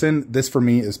in person, this for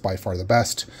me is by far the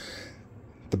best.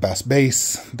 The best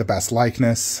base, the best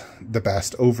likeness, the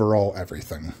best overall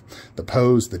everything. The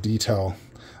pose, the detail.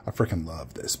 I freaking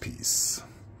love this piece.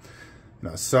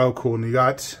 So cool. And you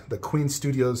got the Queen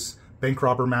Studios Bank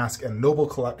Robber Mask and Noble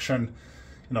Collection,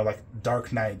 like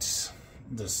Dark Knight,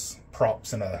 this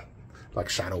props in a like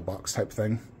shadow box type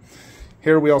thing.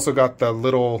 Here we also got the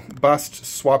little bust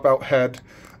swap out head,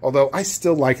 although I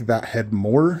still like that head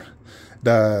more.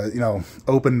 The,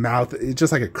 open mouth, it's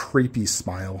just like a creepy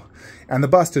smile. And the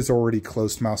bust is already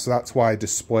closed mouth, so that's why I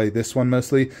display this one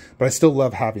mostly. But I still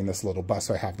love having this little bust,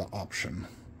 so I have the option.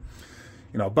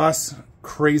 Bust,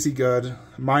 crazy good.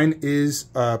 Mine is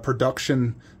a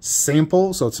production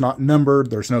sample, so it's not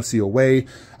numbered. There's no COA.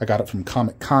 I got it from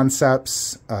Comic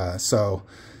Concepts. So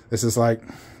this is like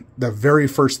the very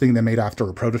first thing they made after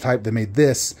a prototype. They made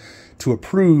this to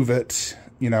approve it,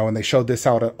 and they showed this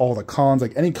out at all the cons.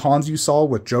 Like any cons you saw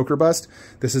with Joker bust,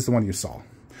 this is the one you saw.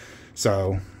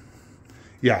 So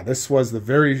yeah, this was the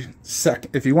very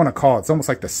if you want to call it, it's almost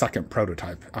like the second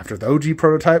prototype. After the OG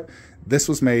prototype, this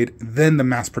was made, then the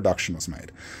mass production was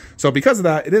made. So because of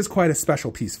that, it is quite a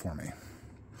special piece for me.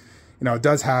 It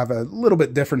does have a little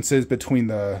bit differences between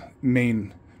the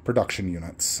main production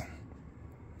units.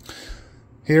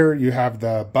 Here you have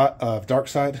the butt of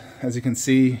Darkseid. As you can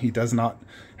see, he does not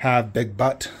have big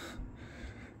butt.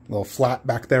 A little flat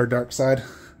back there, Darkseid.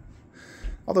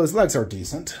 Although his legs are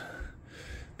decent.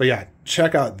 But yeah,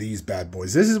 check out these bad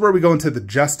boys. This is where we go into the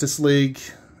Justice League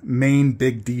main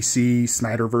big DC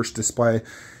Snyderverse display.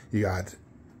 You got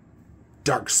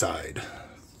Darkseid,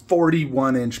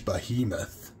 41-inch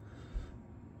behemoth.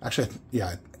 Actually,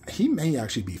 yeah, he may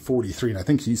actually be 43, and I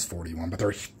think he's 41, but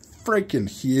they're freaking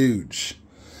huge.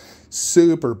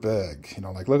 Super big.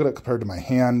 Like look at it compared to my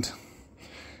hand.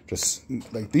 Just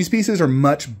like these pieces are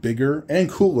much bigger and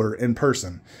cooler in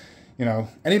person.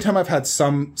 Anytime I've had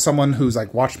someone who's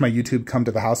like watched my YouTube come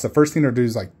to the house, the first thing they'll do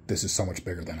is like, this is so much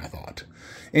bigger than I thought.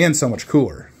 And so much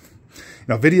cooler.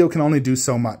 Video can only do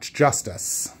so much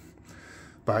justice.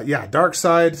 But yeah,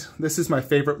 Darkseid, this is my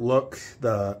favorite look.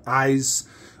 The eyes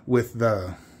with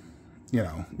the,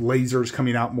 lasers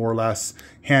coming out more or less.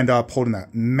 Hand up, holding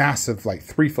that massive, like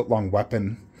 3-foot long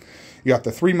weapon. You got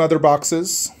the 3 mother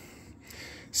boxes.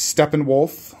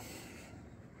 Steppenwolf.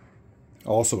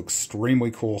 Also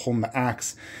extremely cool, holding the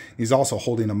axe. He's also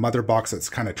holding a mother box that's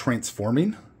kind of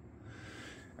transforming.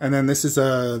 And then this is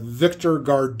a Victor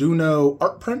Garduno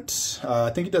art print. I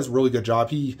think he does a really good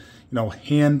job. He,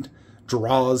 hand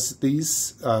draws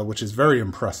these, which is very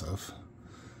impressive.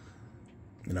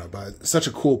 But such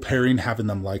a cool pairing having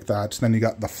them like that. Then you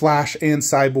got the Flash and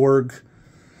Cyborg.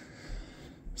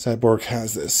 Cyborg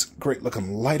has this great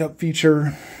looking light up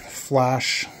feature.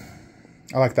 Flash.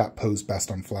 I like that pose best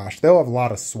on Flash. They'll have a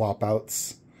lot of swap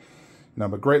outs.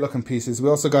 But great looking pieces. We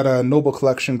also got a Noble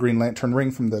Collection Green Lantern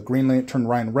ring from the Green Lantern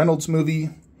Ryan Reynolds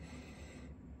movie.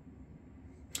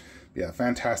 Yeah,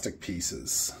 fantastic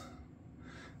pieces.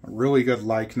 Really good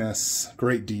likeness.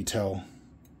 Great detail.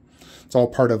 It's all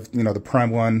part of, the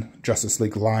Prime 1 Justice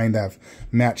League line. They have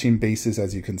matching bases,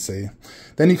 as you can see.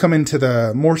 Then you come into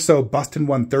the more so bust in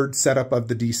 1/3 setup of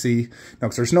the DC.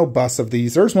 Because there's no busts of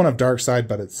these. There's one of Darkseid,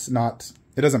 but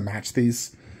it doesn't match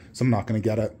these. So I'm not going to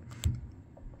get it.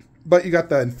 But you got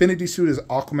the Infinity Suit as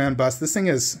Aquaman bust. This thing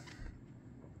is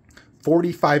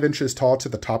 45 inches tall to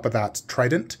the top of that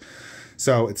trident.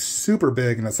 So it's super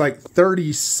big, and it's like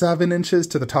 37 inches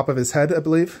to the top of his head, I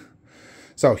believe.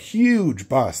 So huge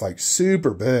bust, like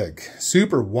super big,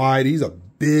 super wide. He's a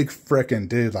big frickin'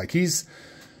 dude. Like he's,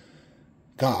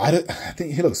 God, I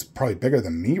think he looks probably bigger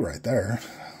than me right there.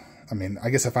 I mean, I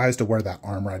guess if I was to wear that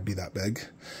armor, I'd be that big.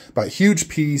 But huge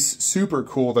piece, super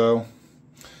cool though.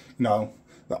 You know,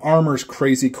 the armor's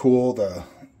crazy cool. The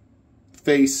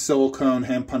face, silicone,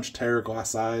 hand punch tear,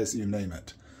 glass eyes, you name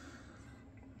it.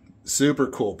 Super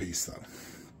cool piece though.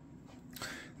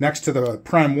 Next to the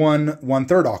Prime 1 1/3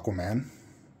 Aquaman.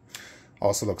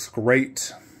 Also looks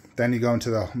great. Then you go into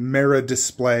the mirror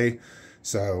display.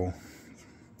 So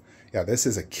yeah, this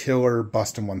is a killer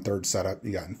bust in 1/3 setup.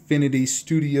 You got Infinity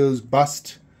Studios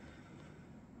bust.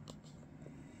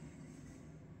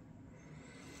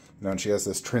 Now she has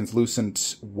this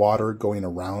translucent water going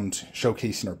around,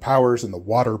 showcasing her powers, and the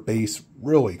water base,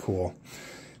 really cool.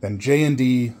 Then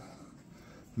J&D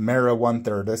Mara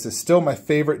 1/3. This is still my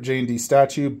favorite J&D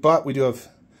statue, but we do have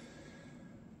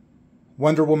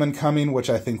Wonder Woman coming, which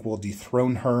I think will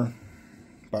dethrone her.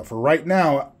 But for right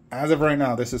now, as of right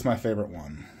now, this is my favorite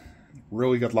one.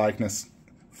 Really good likeness,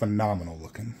 phenomenal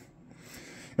looking.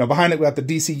 Now behind it, we got the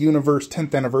DC Universe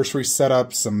 10th anniversary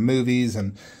setup, some movies,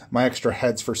 and my extra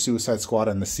heads for Suicide Squad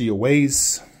and the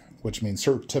COAs, which means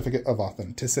Certificate of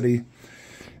Authenticity.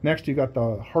 Next, you got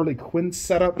the Harley Quinn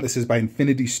setup. This is by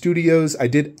Infinity Studios. I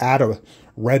did add a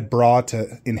red bra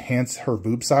to enhance her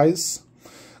boob size,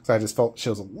 because I just felt she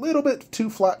was a little bit too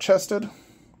flat-chested.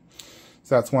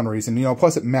 So that's one reason. You know,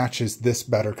 plus it matches this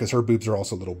better, because her boobs are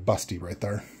also a little busty right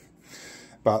there.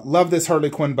 But love this Harley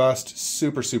Quinn bust.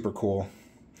 Super, super cool.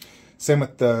 Same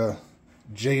with the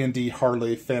J&D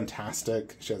Harley.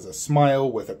 Fantastic. She has a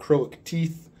smile with acrylic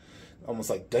teeth,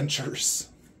 almost like dentures.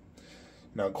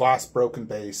 You know, glass broken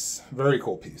base. Very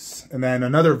cool piece. And then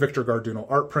another Victor Garduno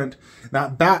art print. Now,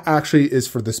 bat actually is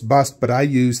for this bust, but I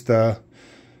used the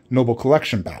Noble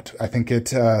Collection bat. I think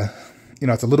it, you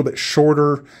know, it's a little bit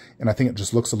shorter, and I think it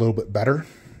just looks a little bit better.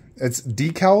 It's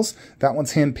decals. That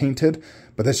one's hand painted,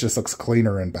 but this just looks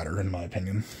cleaner and better, in my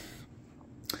opinion.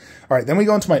 All right, then we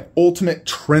go into my Ultimate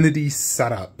Trinity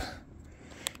setup.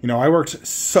 You know, I worked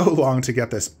so long to get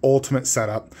this ultimate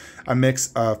setup. A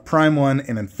mix of Prime 1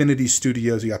 and Infinity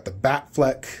Studios. You got the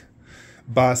Batfleck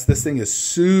bust. This thing is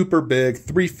super big,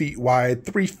 3 feet wide,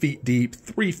 3 feet deep,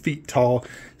 3 feet tall,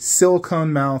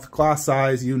 silicone mouth, glass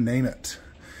eyes, you name it.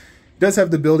 He does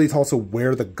have the ability to also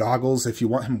wear the goggles if you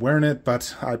want him wearing it,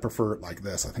 but I prefer it like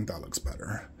this. I think that looks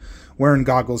better. Wearing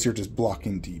goggles, you're just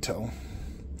blocking detail.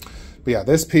 But yeah,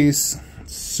 this piece,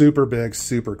 super big,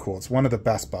 super cool. It's one of the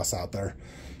best busts out there.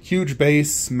 Huge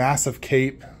base, massive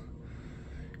cape.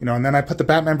 You know, and then I put the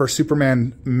Batman vs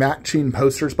Superman matching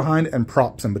posters behind and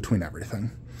props in between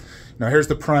everything. Now here's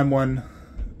the Prime 1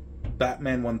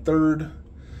 Batman 1/3.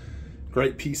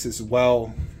 Great piece as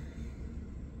well.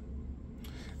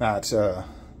 That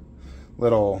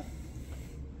little,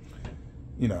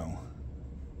 you know,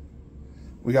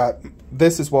 we got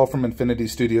this as well from Infinity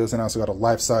Studios, and I also got a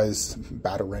life-size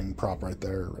Batarang prop right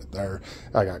there, right there.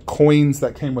 I got coins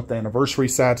that came with the anniversary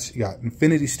set. You got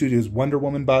Infinity Studios Wonder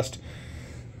Woman bust.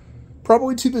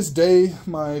 Probably to this day,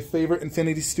 my favorite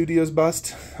Infinity Studios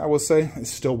bust, I will say,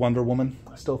 is still Wonder Woman.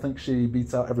 I still think she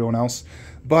beats out everyone else,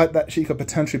 but that she could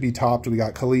potentially be topped. We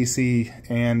got Khaleesi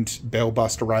and Bale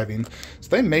bust arriving, so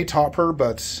they may top her,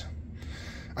 but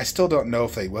I still don't know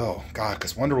if they will. God,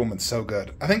 because Wonder Woman's so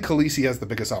good. I think Khaleesi has the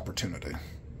biggest opportunity.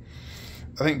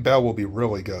 I think Belle will be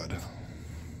really good.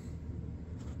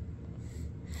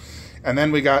 And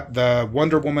then we got the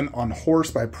Wonder Woman on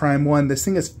Horse by Prime 1. This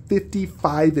thing is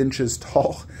 55 inches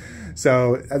tall.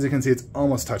 So, as you can see, it's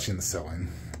almost touching the ceiling.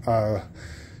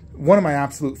 One of my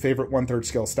absolute favorite 1/3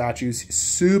 scale statues.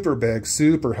 Super big,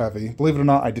 super heavy. Believe it or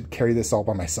not, I did carry this all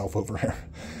by myself over here.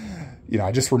 You know,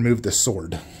 I just removed the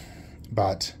sword.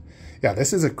 But yeah,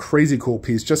 this is a crazy cool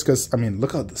piece just because, I mean,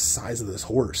 look at the size of this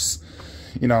horse.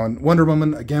 You know, and Wonder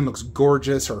Woman, again, looks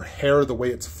gorgeous. Her hair, the way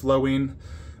it's flowing.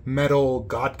 Metal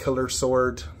God Killer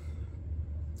sword.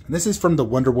 And this is from the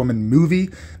Wonder Woman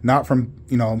movie, not from,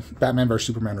 you know, Batman vs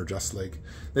Superman or Justice League.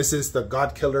 This is the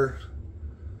God Killer.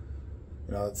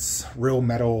 You know, it's real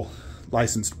metal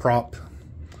licensed prop.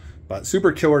 But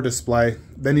super killer display.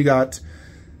 Then you got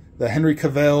the Henry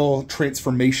Cavill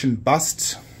transformation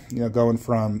bust. You know, going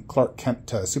from Clark Kent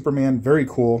to Superman. Very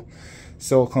cool.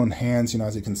 Silicone hands, you know,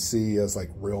 as you can see, has like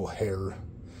real hair.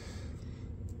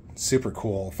 Super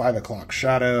cool. 5 o'clock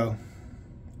shadow.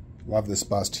 Love this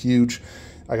bust. Huge.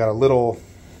 I got a little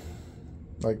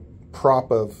like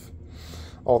prop of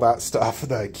all that stuff.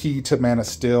 The key to Man of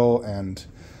Steel and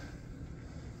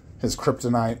his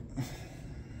kryptonite.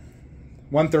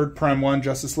 1/3 Prime 1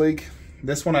 Justice League.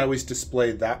 This one I always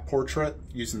display that portrait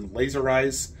using laser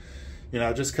eyes, you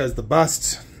know, just because the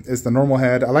bust is the normal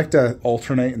head. I like to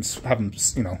alternate and have them,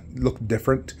 you know, look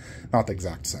different, not the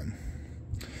exact same.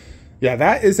 Yeah,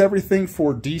 that is everything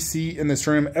for DC in this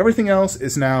room. Everything else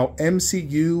is now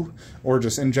MCU or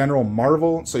just in general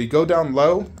Marvel. So you go down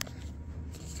low,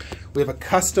 we have a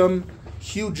custom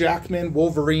Hugh Jackman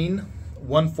Wolverine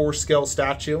 1/4 scale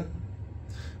statue.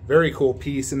 Very cool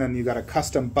piece. And then you got a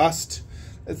custom bust.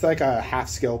 It's like a half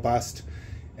scale bust.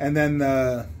 And then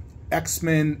the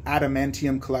X-Men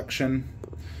Adamantium collection.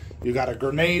 You got a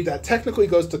grenade that technically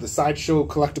goes to the Sideshow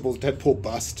Collectibles Deadpool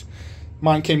bust.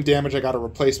 Mine came damaged. I got a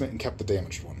replacement and kept the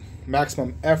damaged one.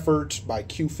 Maximum Effort by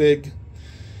Q-Fig.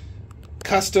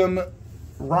 Custom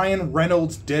Ryan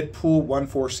Reynolds Deadpool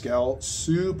 1/4 scale.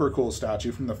 Super cool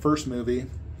statue from the first movie.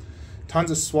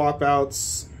 Tons of swap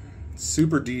outs.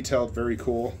 Super detailed. Very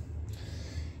cool.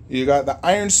 You got the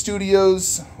Iron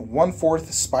Studios 1/4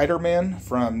 Spider-Man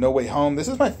from No Way Home. This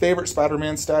is my favorite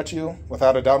Spider-Man statue,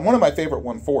 without a doubt. One of my favorite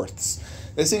 1/4s.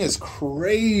 This thing is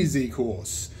crazy cool.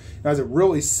 It has a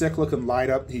really sick looking light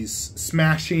up. He's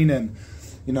smashing and,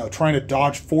 you know, trying to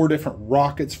dodge 4 different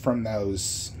rockets from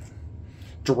those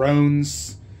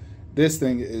drones. This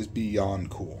thing is beyond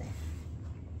cool.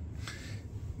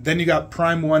 Then you got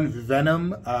Prime 1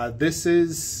 Venom. This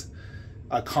is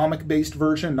a comic-based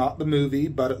version, not the movie,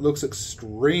 but it looks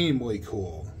extremely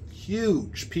cool.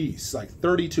 Huge piece, like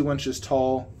 32 inches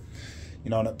tall. You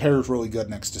know, and it pairs really good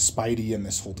next to Spidey in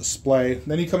this whole display.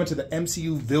 Then you come into the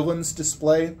MCU villains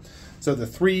display. So the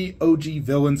 3 OG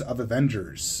villains of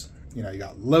Avengers. You know, you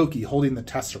got Loki holding the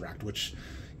Tesseract, which,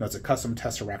 you know, it's a custom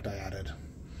Tesseract I added.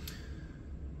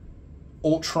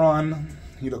 Ultron,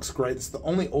 he looks great. It's the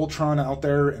only Ultron out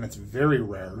there, and it's very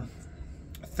rare.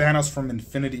 Thanos from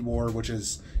Infinity War, which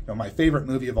is, you know, my favorite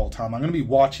movie of all time. I'm going to be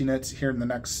watching it here in the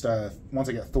next, once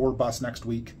I get Thor bust next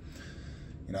week.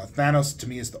 You know, Thanos to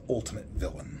me is the ultimate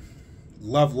villain.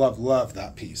 Love, love, love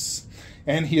that piece.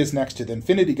 And he is next to the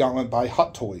Infinity Gauntlet by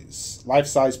Hot Toys.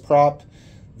 Life-size prop.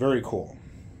 Very cool.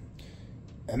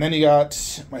 And then you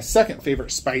got my second favorite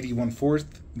Spidey 1/4,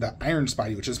 the Iron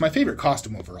Spidey, which is my favorite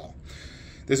costume overall.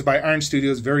 This is by Iron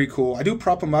Studios. Very cool. I do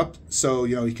prop him up so,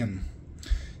 you know, you can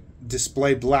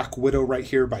display Black Widow right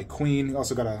here by Queen. You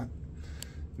also got a,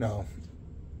 you know,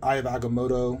 Eye of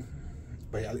Agamotto.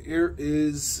 But yeah, here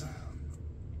is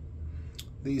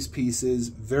these pieces.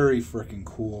 Very freaking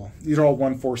cool. These are all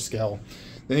 1/4 scale.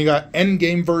 Then you got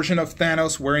Endgame version of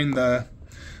Thanos wearing the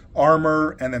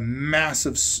armor and a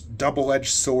massive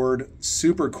double-edged sword.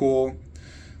 Super cool.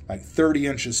 Like 30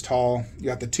 inches tall. You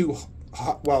got the two,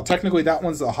 well, technically that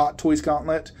one's the Hot Toys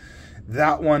Gauntlet.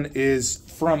 That one is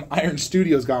from Iron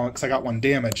Studios Gauntlet because I got one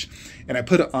damaged. And I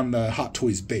put it on the Hot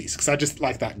Toys base because I just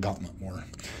like that gauntlet more.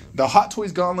 The Hot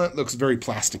Toys Gauntlet looks very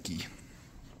plasticky.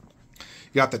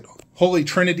 You got the Holy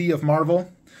Trinity of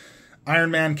Marvel.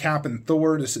 Iron Man, Cap, and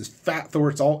Thor. This is Fat Thor.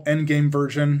 It's all Endgame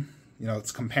version. You know,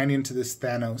 it's companion to this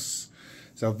Thanos.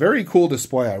 So very cool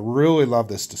display. I really love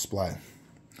this display.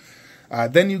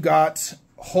 Then you got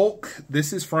Hulk.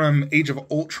 This is from Age of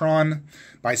Ultron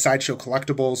by Sideshow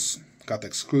Collectibles. Got the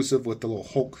exclusive with the little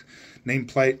Hulk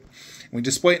nameplate. We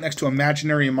display it next to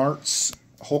Imaginary Marts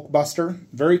Hulk Buster.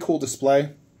 Very cool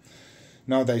display.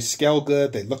 No, they scale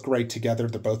good. They look great together.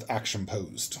 They're both action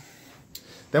posed.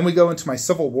 Then we go into my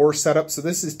Civil War setup. So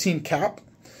this is Team Cap.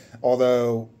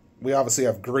 Although we obviously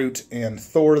have Groot and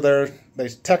Thor there. They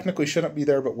technically shouldn't be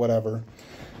there, but whatever.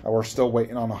 We're still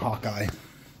waiting on a Hawkeye.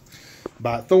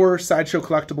 But Thor, Sideshow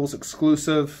Collectibles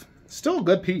exclusive. Still a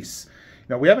good piece.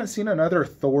 You know, we haven't seen another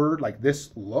Thor like this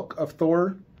look of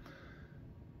Thor.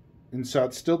 And so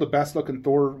it's still the best looking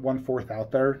Thor 1/4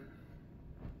 out there.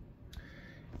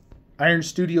 Iron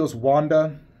Studios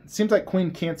Wanda. It seems like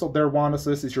Queen canceled their Wanda, so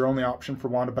this is your only option for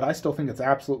Wanda, but I still think it's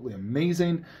absolutely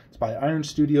amazing. It's by Iron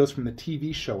Studios from the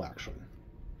TV show, actually.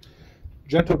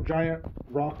 Gentle Giant,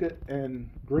 Rocket, and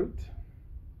Groot.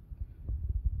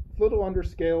 It's a little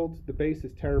underscaled. The base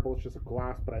is terrible. It's just a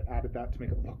glass, but I added that to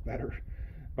make it look better.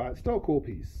 But still a cool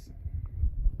piece.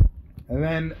 And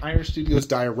then Iron Studios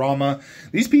Diorama.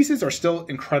 These pieces are still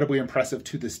incredibly impressive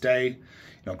to this day.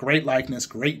 You know, great likeness,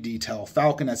 great detail.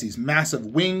 Falcon has these massive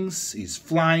wings. He's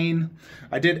flying.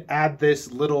 I did add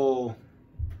this little,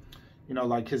 you know,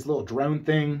 like his little drone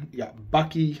thing. You got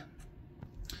Bucky.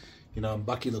 You know,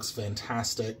 Bucky looks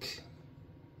fantastic.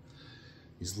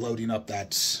 He's loading up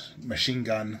that machine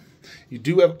gun. You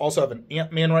do also have an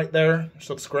Ant-Man right there, which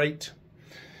looks great.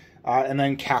 And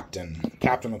then Captain.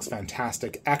 Captain looks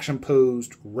fantastic. Action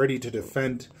posed, ready to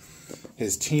defend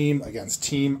his team against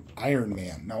Team Iron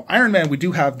Man. Now, Iron Man, we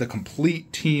do have the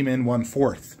complete team in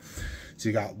 1/4. So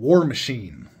you got War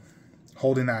Machine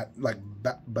holding that like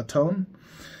baton.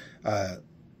 Yeah,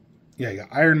 you got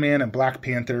Iron Man and Black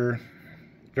Panther.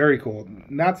 Very cool.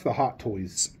 And that's the Hot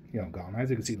Toys, you know, gone.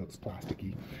 As you can see, it looks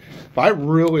plasticky. But I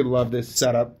really love this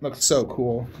setup. Looks so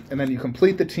cool. And then you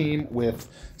complete the team with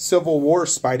Civil War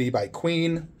Spidey by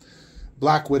Queen.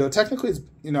 Black Widow. Technically, it's,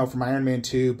 you know, from Iron Man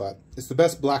 2, but it's the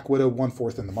best Black Widow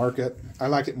 1/4 in the market. I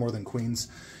like it more than Queen's.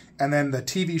 And then the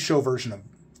TV show version of,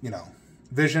 you know,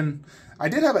 Vision. I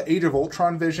did have an Age of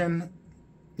Ultron Vision,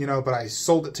 you know, but I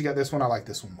sold it to get this one. I like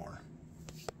this one more.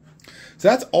 So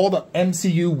that's all the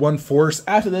MCU 1/4.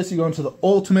 After this, you go into the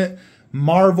Ultimate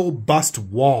Marvel Bust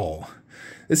Wall.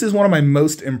 This is one of my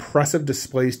most impressive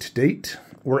displays to date.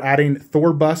 We're adding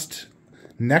Thor Bust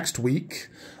next week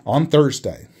on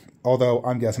Thursday. Although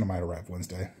I'm guessing it might arrive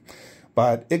Wednesday.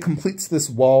 But it completes this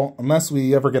wall. Unless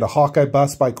we ever get a Hawkeye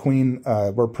bust by Queen,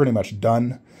 we're pretty much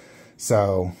done.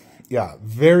 So, yeah,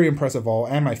 very impressive wall.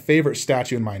 And my favorite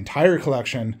statue in my entire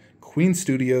collection, Queen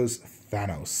Studios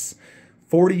Thanos.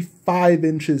 45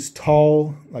 inches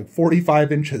tall, like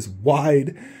 45 inches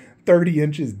wide, 30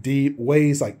 inches deep,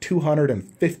 weighs like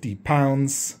 250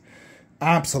 pounds.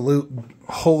 Absolute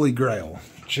holy grail.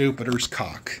 Jupiter's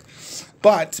cock.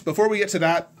 But before we get to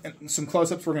that, and some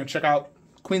close-ups, we're going to check out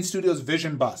Queen Studios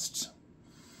Vision Bust.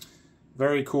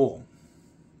 Very cool.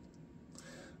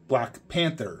 Black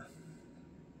Panther.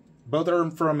 Both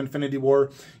are from Infinity War.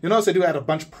 You'll notice I do add a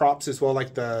bunch of props as well,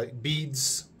 like the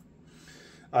beads.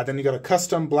 Then you got a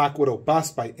custom Black Widow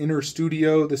bust by Inner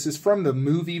Studio. This is from the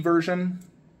movie version.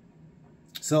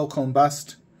 Silicone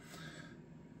bust.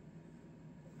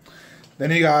 Then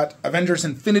you got Avengers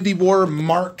Infinity War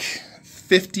Mark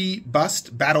 50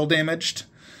 bust, battle damaged.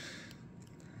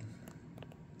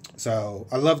 So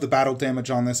I love the battle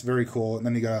damage on this, very cool. And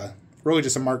then you got really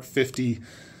just a Mark 50,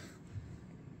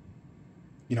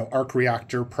 you know, arc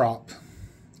reactor prop.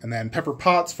 And then Pepper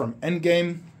Potts from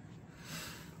Endgame.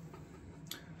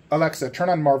 Alexa, turn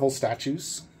on Marvel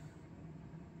statues.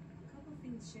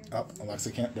 Oh,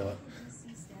 Alexa can't do it.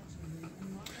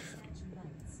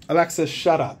 Alexa,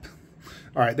 shut up.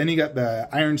 All right, then you got the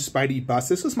Iron Spidey bust.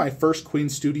 This was my first Queen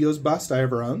Studios bust I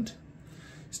ever owned.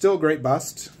 Still a great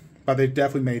bust, but they've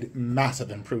definitely made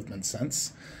massive improvements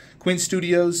since. Queen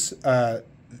Studios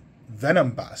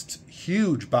Venom bust.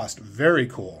 Huge bust. Very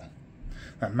cool.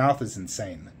 That mouth is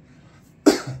insane.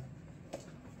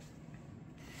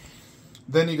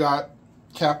 Then you got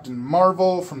Captain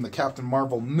Marvel from the Captain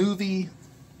Marvel movie.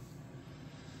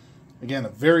 Again, a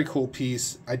very cool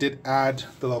piece. I did add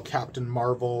the little Captain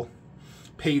Marvel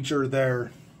pager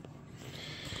there.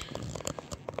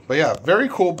 But yeah, very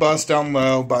cool bust down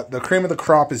low, but the cream of the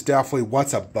crop is definitely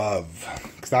what's above.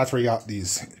 Because that's where you got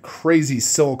these crazy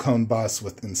silicone busts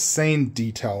with insane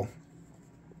detail.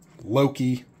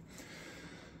 Loki,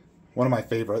 one of my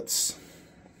favorites.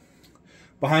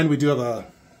 Behind we do have a,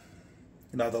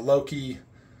 you know, the Loki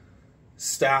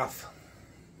staff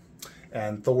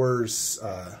and Thor's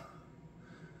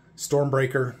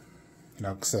Stormbreaker. You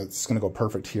know, so it's going to go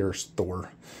perfect here,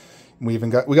 Thor. And we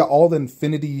got all the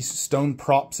Infinity Stone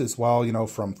props as well, you know,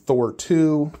 from Thor 2.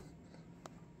 You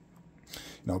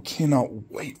know,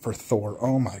 cannot wait for Thor.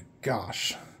 Oh my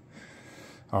gosh.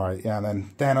 All right, yeah, and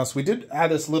then Thanos. We did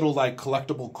add this little, like,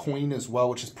 collectible coin as well,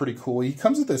 which is pretty cool. He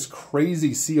comes with this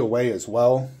crazy COA as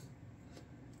well.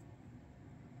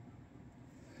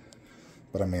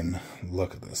 But, I mean,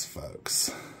 look at this,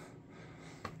 folks.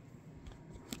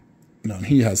 No, and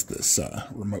he has this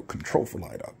remote control for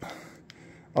light up.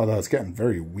 Although it's getting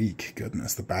very weak.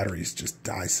 Goodness, the batteries just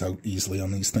die so easily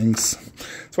on these things.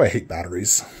 That's why I hate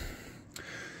batteries.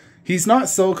 He's not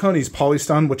silicone, he's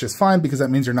polystone, which is fine because that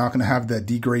means you're not going to have the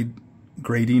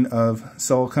degrading of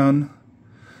silicone.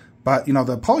 But, you know,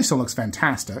 the polystone looks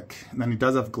fantastic. And then he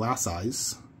does have glass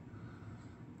eyes.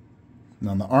 And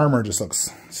then the armor just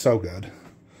looks so good.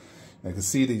 You can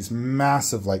see these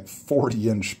massive, like,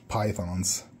 40-inch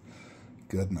pythons.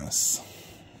 Goodness.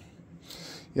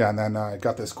 Yeah, and then I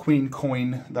got this Queen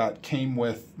coin that came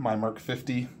with my Mark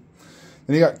 50.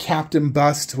 Then you got Captain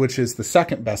Bust, which is the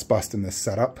second best bust in this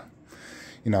setup.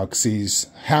 You know, because he's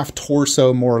half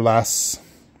torso, more or less.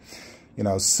 You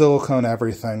know, silicone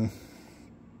everything.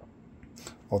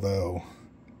 Although,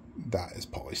 that is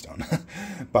polystone.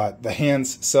 But the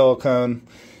hands, silicone.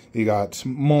 You got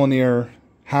Mjolnir,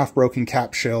 half-broken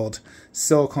cap shield,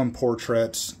 silicone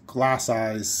portrait, glass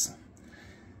eyes.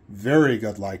 Very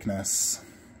good likeness.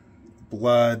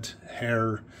 Blood,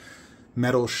 hair,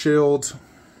 metal shield.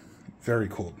 Very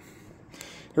cool.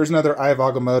 Here's another Eye of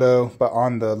Agamotto, but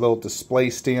on the little display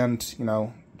stand, you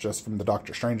know, just from the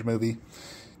Doctor Strange movie.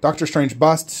 Doctor Strange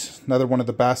bust, another one of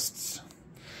the best.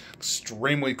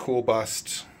 Extremely cool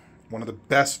bust. One of the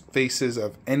best faces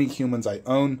of any humans I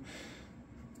own.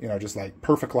 You know, just like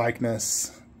perfect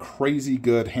likeness. Crazy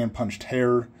good hand-punched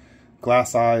hair.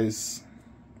 Glass eyes.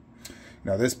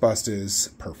 Now this bust is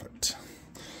perfect.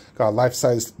 Got a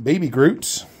life-sized baby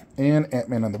Groot. And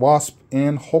Ant-Man and the Wasp.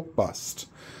 And Hulk bust.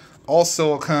 All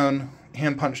silicone.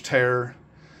 Hand-punched hair.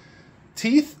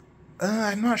 Teeth.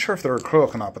 I'm not sure if they're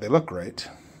acrylic or not, but they look great.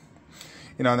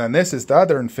 You know, and then this is the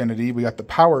other Infinity. We got the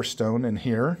Power Stone in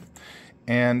here.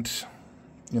 And,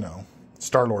 you know,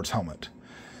 Star-Lord's helmet.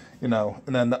 You know,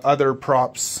 and then the other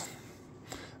props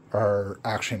are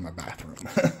actually in my bathroom.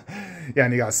 Yeah,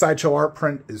 and you got a Sideshow art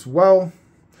print as well.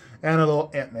 And a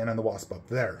little Ant-Man and the Wasp up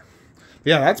there.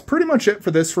 Yeah, that's pretty much it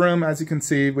for this room. As you can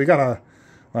see, we got a,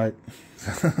 like,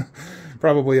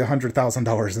 probably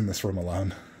 $100,000 in this room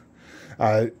alone.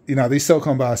 You know, these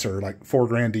silicone busts are like $4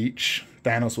 grand each.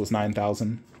 Thanos was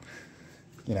 $9,000.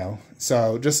 You know,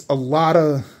 so just a lot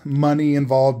of money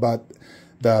involved, but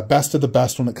the best of the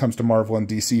best when it comes to Marvel and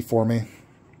DC for me.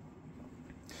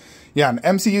 Yeah, and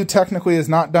MCU technically is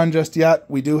not done just yet.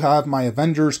 We do have my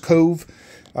Avengers Cove.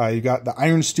 You got the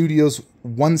Iron Studios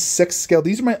 1/6 scale.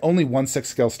 These are my only 1/6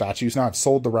 scale statues. Now I've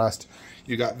sold the rest.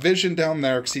 You got Vision down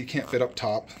there because he can't fit up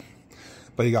top.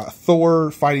 But you got Thor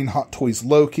fighting Hot Toys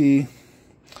Loki.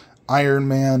 Iron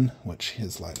Man, which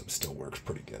his light up still works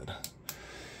pretty good.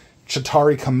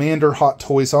 Chitauri Commander Hot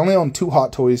Toys. I only own 2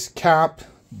 Hot Toys. Cap,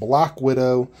 Black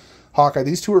Widow, Hawkeye.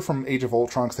 These 2 are from Age of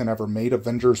Ultron because they never made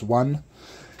Avengers 1.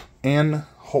 And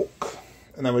Hulk.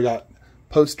 And then we got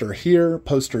poster here,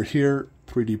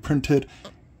 3D printed,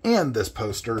 and this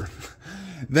poster.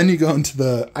 Then you go into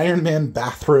the Iron Man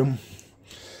bathroom.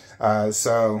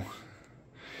 So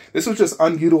this was just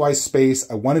unutilized space.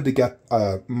 I wanted to get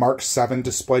a Mark 7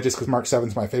 display just because Mark 7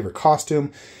 is my favorite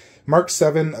costume. Mark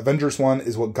 7, Avengers 1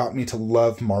 is what got me to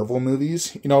love Marvel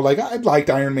movies. You know, like, I'd liked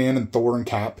Iron Man and Thor and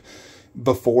Cap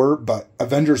before, but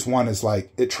Avengers 1 is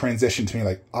like, it transitioned to me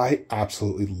like, I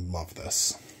absolutely love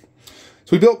this.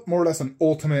 So we built more or less an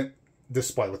ultimate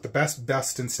display with the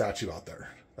best in statue out there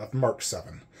of Mark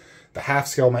 7. The half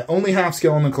scale, my only half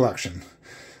scale in the collection.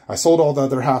 I sold all the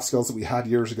other half scales that we had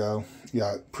years ago.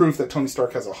 Yeah, proof that Tony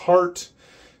Stark has a heart.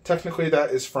 Technically, that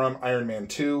is from Iron Man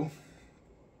 2.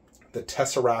 The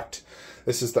Tesseract.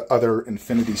 This is the other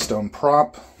Infinity Stone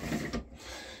prop.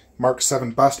 Mark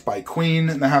 7 bust by Queen.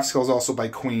 And the half scale is also by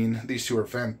Queen. These 2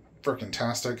 are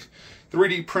freaking-tastic.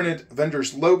 3D printed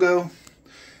Avengers logo.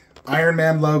 Iron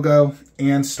Man logo.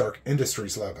 And Stark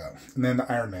Industries logo. And then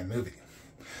the Iron Man movie.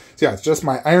 So yeah, it's just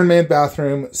my Iron Man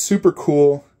bathroom. Super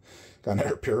cool. Got an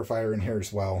air purifier in here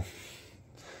as well.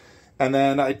 And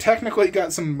then I technically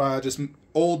got some just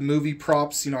old movie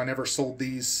props. You know, I never sold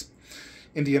these.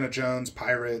 Indiana Jones,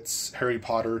 Pirates, Harry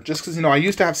Potter. Just because, you know, I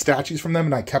used to have statues from them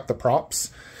and I kept the props.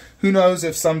 Who knows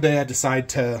if someday I decide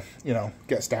to, you know,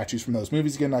 get statues from those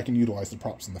movies again, I can utilize the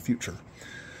props in the future.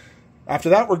 After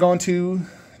that, we're going to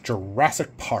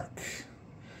Jurassic Park.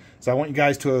 So I want you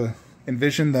guys to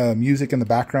envision the music in the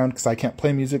background because I can't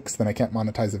play music because then I can't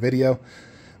monetize the video.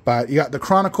 But you got the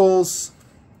Chronicles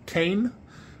cane,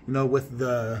 you know, with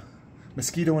the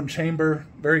mosquito and chamber.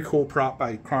 Very cool prop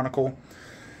by Chronicle.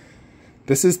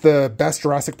 This is the best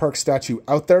Jurassic Park statue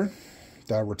out there.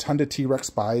 The Rotunda T-Rex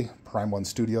by Prime 1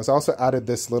 Studios. I also added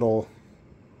this little,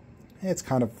 it's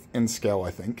kind of in scale,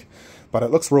 I think, but it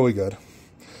looks really good.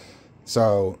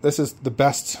 So this is the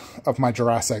best of my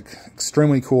Jurassic.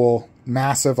 Extremely cool,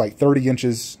 massive, like 30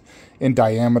 inches in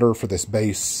diameter for this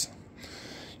base.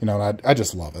 You know, and I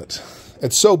just love it.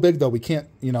 It's so big, though, we can't,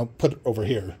 you know, put it over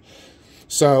here.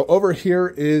 So over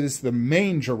here is the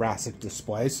main Jurassic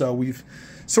display. So we've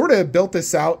sort of built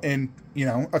this out in, you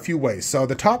know, a few ways. So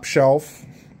the top shelf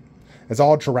is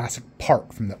all Jurassic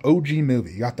Park from the OG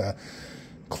movie. You got the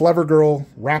Clever Girl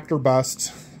Raptor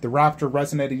bust, the Raptor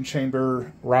Resonating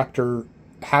Chamber, Raptor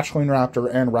Hatchling Raptor,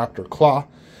 and Raptor Claw,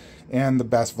 and the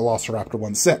best Velociraptor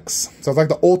 1/6. So it's like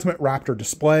the ultimate Raptor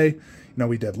display. You know,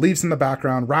 we did leaves in the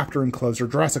background, Raptor enclosure,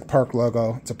 Jurassic Park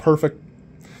logo. It's a perfect,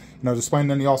 you know, display.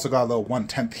 And then you also got a little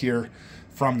 1/10 here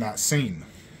from that scene.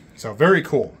 So very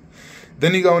cool.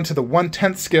 Then you go into the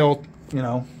 1/10 scale, you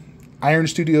know, Iron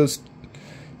Studios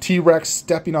T-Rex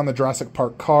stepping on the Jurassic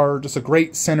Park car. Just a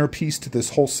great centerpiece to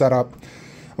this whole setup.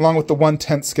 Along with the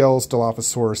 1/10 scales,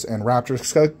 Dilophosaurus and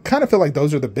Raptors. I kind of feel like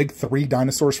those are the big 3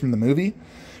 dinosaurs from the movie.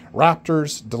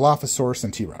 Raptors, Dilophosaurus,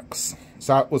 and T-Rex.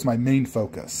 So that was my main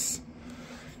focus.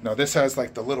 Now this has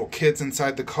like the little kids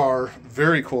inside the car.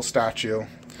 Very cool statue.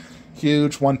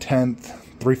 Huge, 1/10,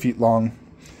 3 feet long.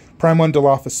 Prime 1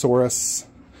 Dilophosaurus.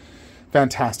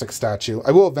 Fantastic statue.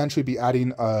 I will eventually be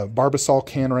adding a Barbasol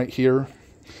can right here.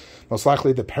 Most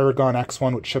likely the Paragon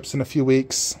X1, which ships in a few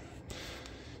weeks.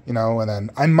 You know, and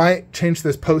then I might change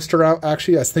this poster out.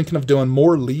 Actually, I was thinking of doing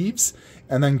more leaves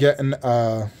and then getting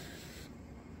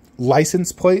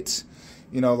license plates,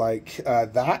 you know, like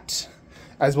that,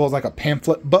 as well as like a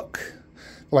pamphlet book.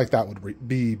 Like that would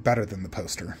be better than the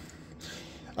poster.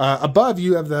 Above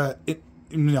you have the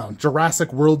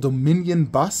Jurassic World Dominion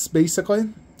bus, basically.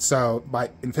 So by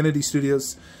Infinity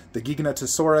Studios, the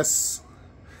Giganotosaurus.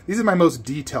 These are my most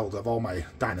detailed of all my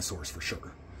dinosaurs for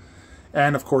sure.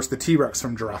 And of course the T-Rex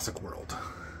from Jurassic World.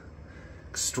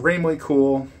 Extremely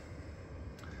cool.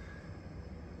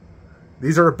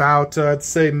 These are about, I'd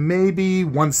say maybe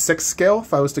 1/6 scale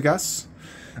if I was to guess.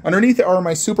 Underneath are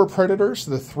my Super Predators,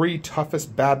 the 3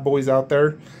 toughest bad boys out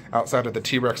there, outside of the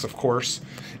T-Rex, of course.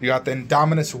 You got the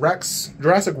Indominus Rex.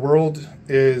 Jurassic World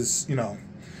is, you know,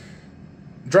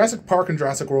 Jurassic Park and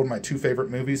Jurassic World are my 2 favorite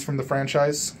movies from the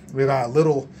franchise. We got a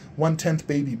little 1/10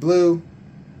 baby blue.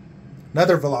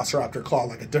 Another Velociraptor claw,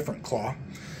 like a different claw.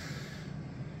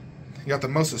 You got the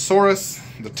Mosasaurus,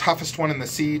 the toughest one in the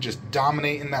sea, just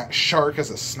dominating that shark as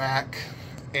a snack.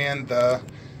 And the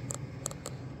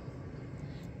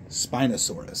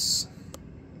Spinosaurus.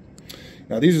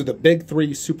 Now these are the big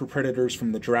 3 super predators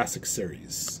from the Jurassic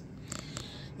series.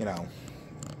 You know.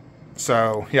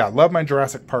 So yeah, love my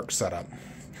Jurassic Park setup.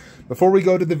 Before we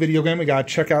go to the video game, we gotta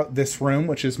check out this room,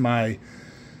 which is my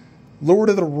Lord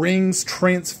of the Rings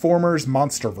Transformers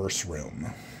Monsterverse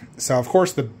room. So of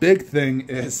course the big thing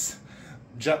is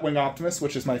Jetwing Optimus,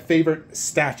 which is my favorite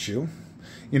statue.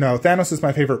 You know, Thanos is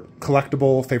my favorite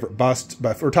collectible, favorite bust,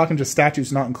 but if we're talking just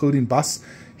statues, not including busts,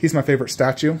 he's my favorite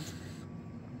statue.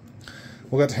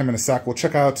 We'll get to him in a sec. We'll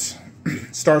check out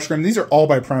Starscream. These are all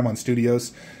by Prime 1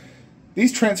 Studios.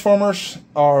 These Transformers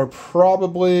are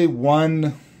probably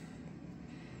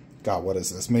God, what is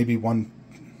this? Maybe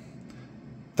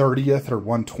 1/30th or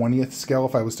 1/20th scale,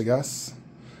 if I was to guess.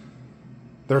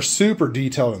 They're super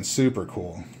detailed and super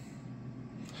cool.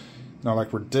 No,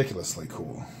 like ridiculously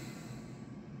cool.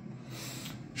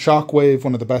 Shockwave,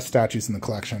 one of the best statues in the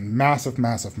collection. Massive,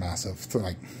 massive, massive. It's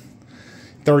like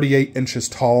 38 inches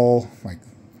tall, like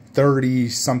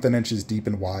 30-something inches deep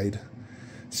and wide.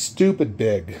 Stupid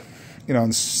big, you know,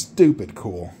 and stupid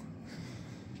cool.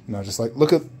 You know, just like,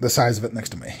 look at the size of it next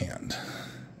to my hand.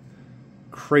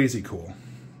 Crazy cool.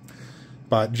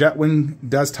 But Jetwing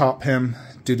does top him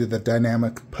due to the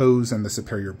dynamic pose and the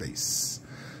superior base.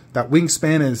 That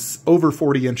wingspan is over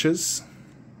 40 inches.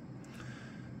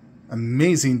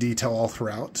 Amazing detail all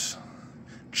throughout.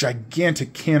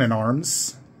 Gigantic cannon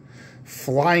arms.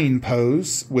 Flying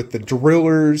pose with the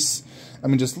drillers. I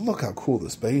mean, just look how cool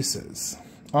this base is.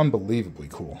 Unbelievably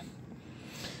cool.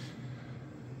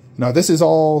 Now, this is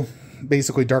all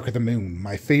basically Dark of the Moon,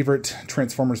 my favorite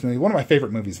Transformers movie. One of my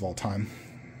favorite movies of all time.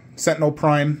 Sentinel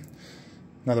Prime,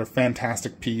 another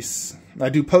fantastic piece. I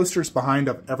do posters behind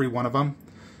of every one of them,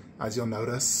 as you'll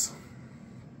notice.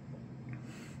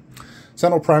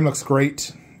 Sentinel Prime looks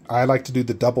great. I like to do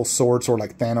the double sword, sort of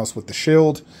like Thanos with the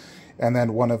shield. And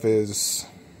then one of his,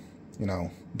 you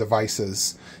know,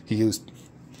 devices he used.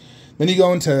 Then you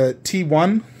go into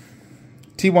T1,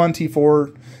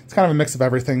 T4. It's kind of a mix of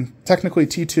everything. Technically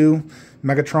T2,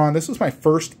 Megatron. This was my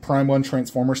first Prime 1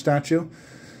 Transformer statue.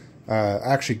 I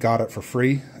actually got it for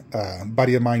free. A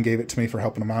buddy of mine gave it to me for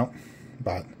helping him out.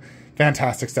 But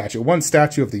fantastic statue. Won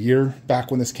Statue of the Year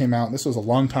back when this came out. This was a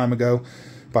long time ago.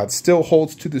 But still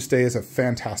holds to this day as a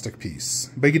fantastic piece.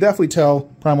 But you can definitely tell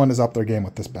Prime 1 is up their game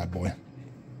with this bad boy.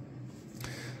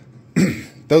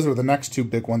 Those were the next 2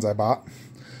 big ones I bought.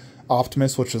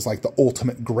 Optimus, which is like the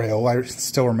ultimate grail. I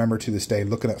still remember to this day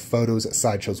looking at photos at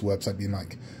Sideshow's website being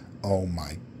like, oh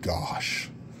my gosh.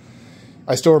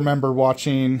 I still remember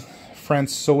watching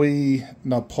Francois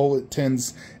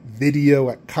Napolitan's video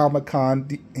at Comic-Con,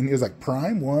 and he was like,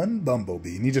 Prime 1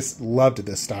 Bumblebee, and he just loved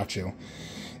this statue.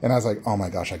 And I was like, oh my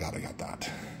gosh, I gotta get that.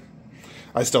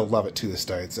 I still love it to this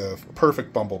day. It's a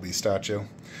perfect Bumblebee statue.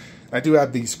 I do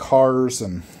have these cars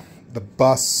and the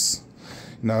bus.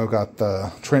 You know, got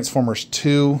the Transformers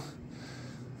 2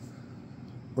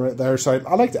 right there. So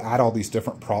I like to add all these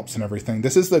different props and everything.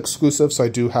 This is the exclusive, so I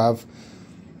do have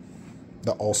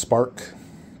the Allspark.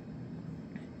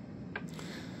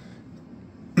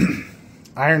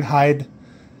 Ironhide,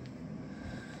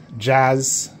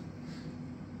 Jazz,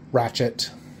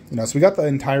 Ratchet. You know, so we got the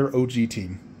entire OG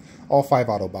team. All 5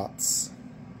 Autobots.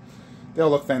 They all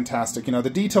look fantastic. You know, the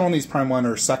detail on these Prime 1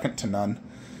 are second to none.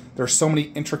 There's so many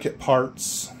intricate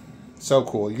parts. So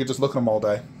cool. You could just look at them all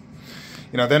day.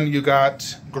 You know, then you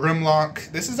got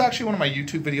Grimlock. This is actually one of my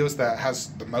YouTube videos that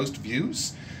has the most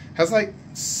views. Has like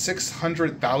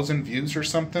 600,000 views or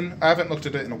something. I haven't looked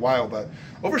at it in a while, but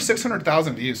over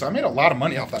 600,000 views. So I made a lot of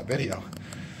money off that video.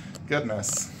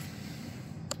 Goodness.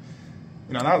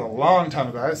 You know, that was a long time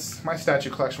ago. My statue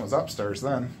collection was upstairs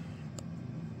then.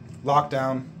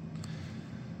 Lockdown.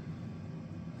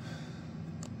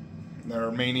 The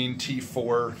remaining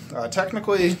T4.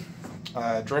 Technically,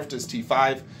 Drift is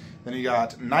T5. Then you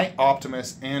got Knight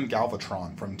Optimus and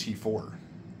Galvatron from T4.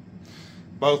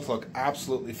 Both look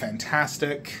absolutely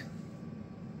fantastic.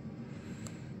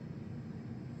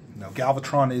 You know,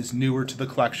 Galvatron is newer to the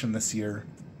collection this year.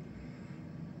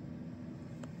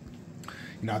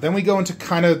 You know, then we go into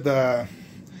kind of the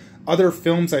other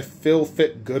films I feel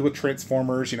fit good with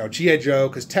Transformers. You know, G.I. Joe,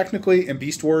 because technically in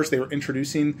Beast Wars they were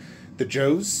introducing the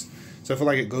Joes. So I feel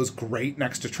like it goes great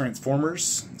next to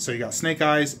Transformers. So you got Snake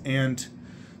Eyes and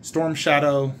Storm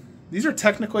Shadow. These are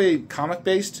technically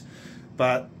comic-based,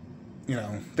 but, you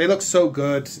know, they look so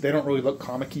good. They don't really look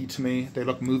comic-y to me. They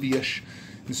look movie-ish.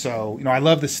 And so, you know, I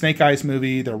love the Snake Eyes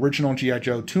movie, the original G.I.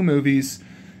 Joe 2 movies.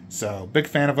 So, big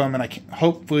fan of them, and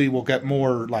hopefully we'll get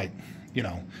more, like, you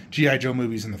know, G.I. Joe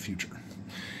movies in the future.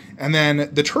 And then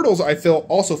the Turtles, I feel,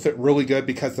 also fit really good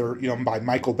because they're, you know, by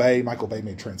Michael Bay. Michael Bay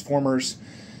made Transformers.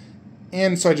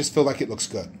 And so I just feel like it looks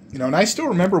good. You know, and I still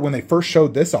remember when they first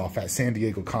showed this off at San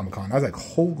Diego Comic-Con. I was like,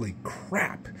 holy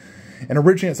crap. And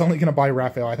originally I was only going to buy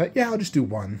Raphael. I thought, yeah, I'll just do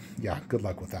one. Yeah, good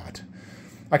luck with that.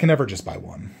 I can never just buy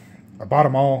one. I bought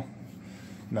them all.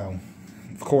 No,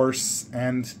 of course.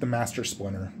 And the Master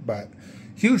Splinter. But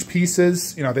huge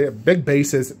pieces. You know, they have big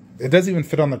bases. It doesn't even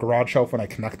fit on the garage shelf when I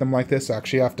connect them like this. So I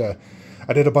actually have to...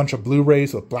 I did a bunch of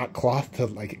Blu-rays with black cloth to,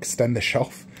 like, extend the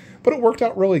shelf. But it worked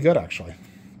out really good, actually.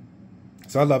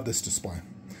 So I love this display.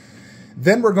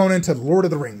 Then we're going into Lord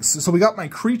of the Rings. So we got my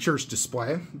creatures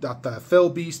display. Got the Fell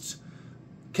Beast,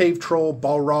 Cave Troll,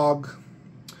 Balrog.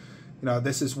 You know,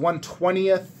 this is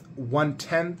 1/20th,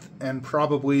 1/10th, and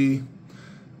probably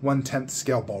 1/10th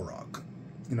scale Balrog.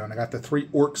 You know, and I got the 3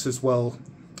 orcs as well.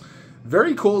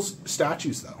 Very cool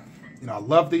statues, though. You know, I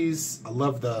love these. I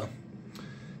love the,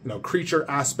 you know, creature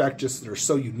aspect. Just they're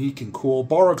so unique and cool.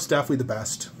 Balrog's definitely the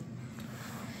best.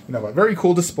 You know, a very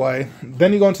cool display.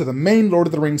 Then you go into the main Lord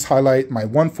of the Rings highlight, my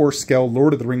 1/4 scale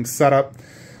Lord of the Rings setup.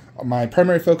 My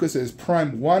primary focus is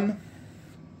Prime 1.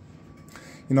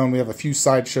 You know, and we have a few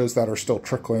sideshows that are still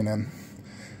trickling in.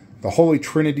 The Holy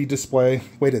Trinity display.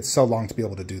 Waited so long to be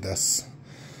able to do this.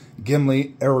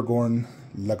 Gimli, Aragorn,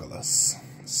 Legolas.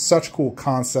 Such cool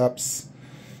concepts.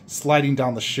 Sliding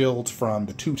down the shield from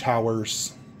the 2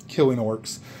 towers. Killing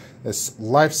orcs. This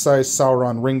life-size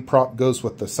Sauron ring prop goes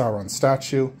with the Sauron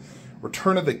statue.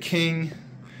 Return of the King,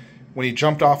 when he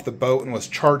jumped off the boat and was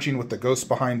charging with the ghost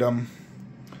behind him.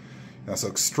 That's an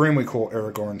extremely cool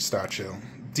Aragorn statue.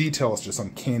 Detail is just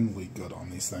uncannily good on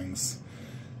these things.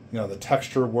 You know, the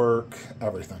texture work,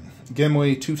 everything.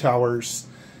 Gimli, 2 towers,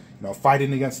 you know,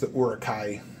 fighting against the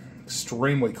Uruk-hai.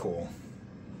 Extremely cool.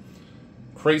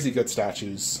 Crazy good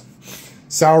statues.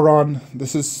 Sauron,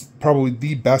 this is probably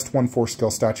the best 1/4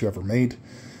 scale statue ever made.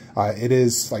 It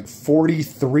is like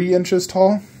 43 inches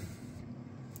tall.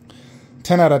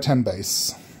 10 out of 10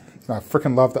 base. I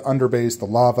freaking love the underbase, the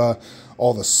lava,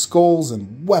 all the skulls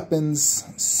and weapons.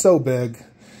 So big.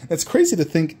 It's crazy to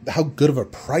think how good of a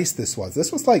price this was.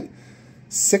 This was like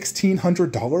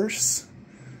 $1,600.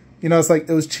 You know, it's like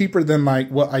it was cheaper than like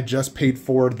what I just paid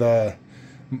for the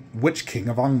Witch King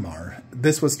of Angmar.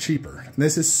 This was cheaper.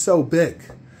 This is so big.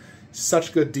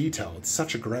 Such good detail. It's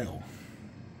such a grail.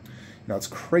 You know, it's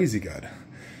crazy good.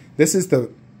 This is the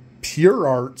Pure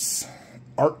Arts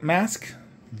art mask.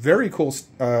 Very cool,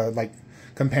 like,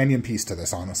 companion piece to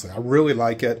this, honestly. I really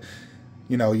like it.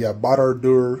 You know, yeah,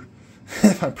 Barad-dûr,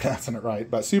 if I'm pronouncing it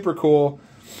right. But super cool.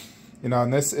 You know,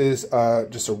 and this is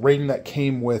just a ring that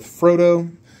came with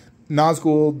Frodo.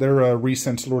 Nazgul, they're a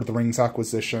recent Lord of the Rings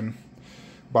acquisition.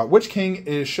 But Witch King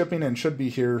is shipping and should be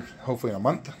here hopefully in a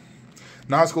month.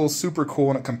 Nazgul's super cool,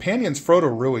 and it companions Frodo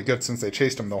really good since they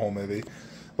chased him the whole movie.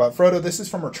 But Frodo, this is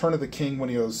from Return of the King when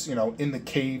he was, you know, in the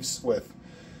caves with,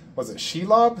 was it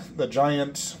Shelob? The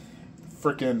giant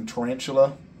frickin'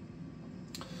 tarantula.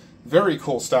 Very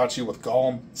cool statue with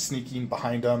Gollum sneaking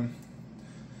behind him.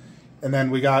 And then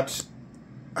we got,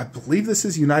 I believe this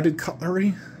is United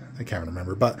Cutlery. I can't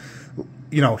remember, but,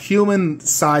 you know,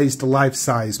 human-sized,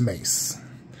 life-size mace.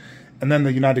 And then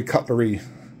the United Cutlery,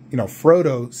 you know,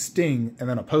 Frodo, Sting, and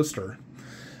then a poster.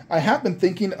 I have been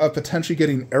thinking of potentially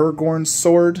getting Aragorn's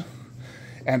sword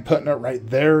and putting it right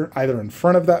there, either in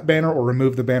front of that banner or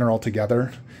remove the banner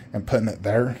altogether and putting it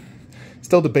there.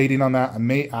 Still debating on that. I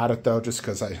may add it, though, just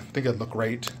because I think it'd look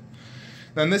great.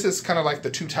 Then this is kind of like the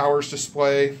 2 towers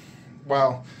display.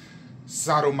 Wow.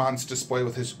 Saruman's display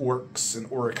with his orcs and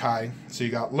Urukai. So you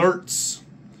got Lurtz,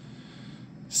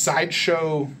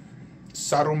 Sideshow,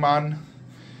 Saruman,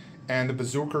 and the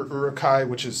Berserker Urukai,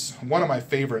 which is one of my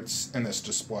favorites in this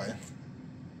display.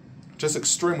 Just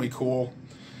extremely cool.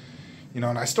 You know,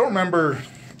 and I still remember,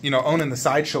 you know, owning the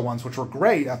Sideshow ones, which were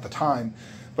great at the time.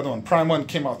 But when Prime 1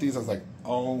 came out with these, I was like,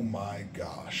 oh my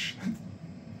gosh.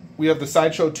 We have the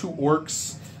Sideshow 2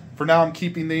 orcs. For now, I'm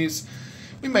keeping these.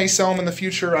 We may sell them in the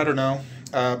future, I don't know.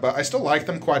 But I still like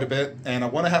them quite a bit. And I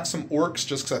want to have some orcs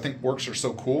just because I think orcs are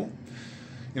so cool.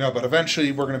 You know, but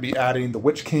eventually we're going to be adding the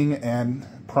Witch King and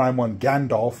Prime 1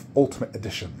 Gandalf Ultimate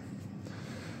Edition.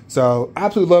 So,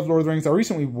 absolutely love Lord of the Rings. I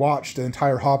recently watched the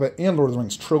entire Hobbit and Lord of the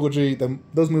Rings trilogy.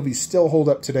 Those movies still hold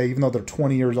up today, even though they're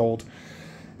 20 years old.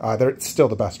 They're still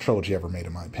the best trilogy ever made,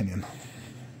 in my opinion.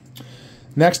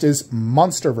 Next is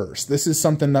Monsterverse. This is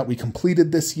something that we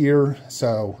completed this year,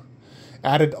 so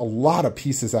added a lot of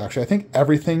pieces, actually. I think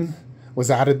everything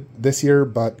was added this year,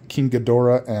 but King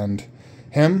Ghidorah and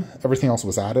him, everything else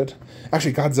was added.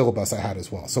 Actually, Godzilla bus I had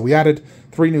as well. So we added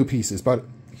 3 new pieces, but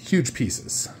huge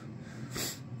pieces.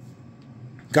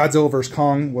 Godzilla vs.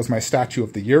 Kong was my statue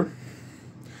of the year.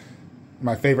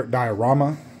 My favorite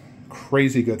diorama.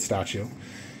 Crazy good statue.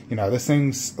 You know, this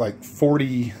thing's like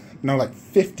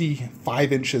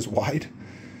 55 inches wide.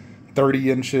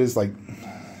 30 inches, like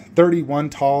 31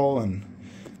 tall and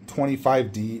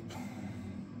 25 deep.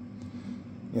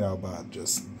 You know, but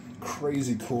just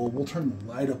crazy cool. We'll turn the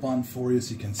light up on for you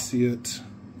so you can see it.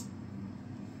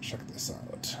 Check this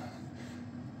out.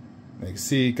 You can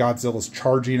see Godzilla's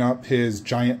charging up his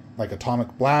giant, like,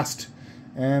 atomic blast.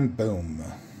 And boom.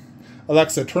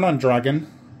 Alexa, turn on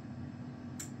Dragon.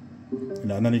 You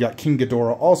know, and then you got King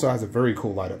Ghidorah. Also has a very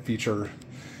cool light-up feature.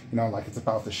 You know, like it's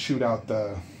about to shoot out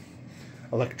the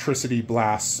electricity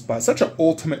blasts. But such an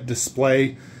ultimate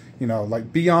display. You know,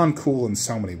 like beyond cool in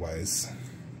so many ways.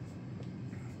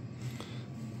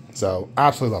 So,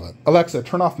 absolutely love it. Alexa,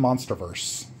 turn off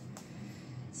Monsterverse.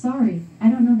 Sorry, I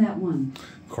don't know that one.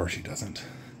 Of course she doesn't.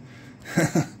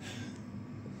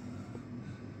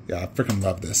 Yeah, I freaking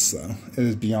love this, though. It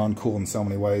is beyond cool in so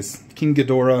many ways. King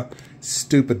Ghidorah,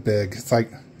 stupid big. It's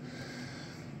like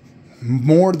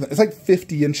it's like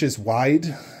 50 inches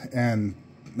wide and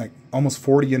like almost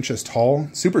 40 inches tall.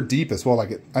 Super deep as well.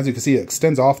 Like it, as you can see, it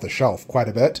extends off the shelf quite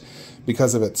a bit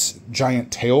because of its giant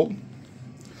tail.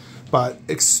 But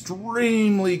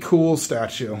extremely cool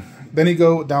statue. Then you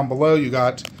go down below, you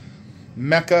got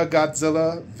Mecha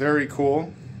Godzilla, very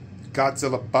cool.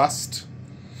 Godzilla bust,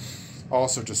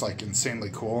 also just like insanely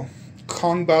cool.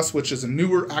 Kong bust, which is a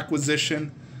newer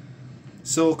acquisition.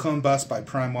 Silicone bust by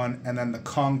Prime 1, and then the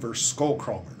Kong vs.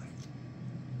 Skullcrawler.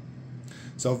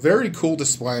 So very cool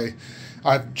display.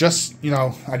 I've just, you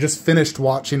know, I just finished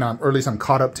watching, or at least I'm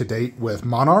caught up to date with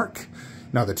Monarch.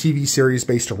 Now the TV series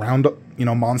based around, you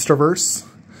know, Monsterverse.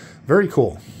 Very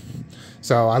cool.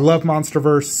 So I love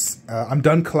Monsterverse. I'm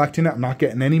done collecting it. I'm not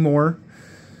getting any more.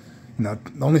 You know,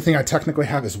 the only thing I technically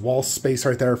have is wall space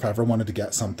right there if I ever wanted to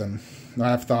get something. And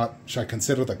I've thought, should I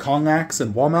consider the Kong axe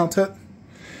and wall mount it?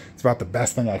 It's about the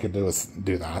best thing I could do is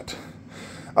do that.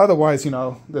 Otherwise, you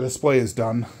know, the display is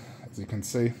done, as you can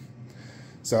see.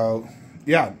 So,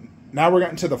 yeah. Now we're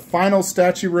getting to the final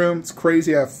statue room. It's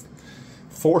crazy. I have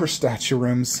 4 statue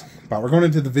rooms, but we're going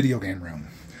into the video game room.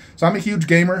 So I'm a huge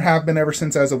gamer, have been ever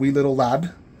since I was a wee little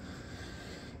lad.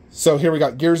 So here we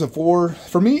got Gears of War.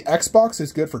 For me, Xbox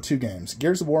is good for 2 games.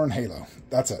 Gears of War and Halo.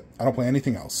 That's it. I don't play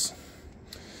anything else.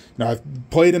 Now, I've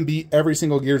played and beat every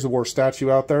single Gears of War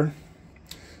statue out there.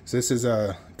 So this is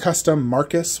a custom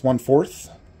Marcus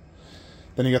 1/4.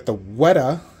 Then you got the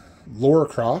Weta Lara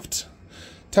Croft.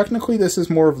 Technically, this is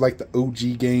more of like the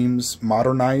OG games,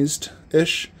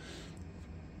 modernized-ish.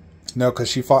 No, because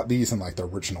she fought these in like the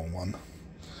original one.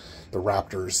 The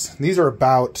Raptors. These are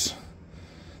about...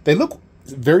 They look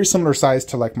very similar size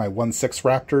to like my 1/6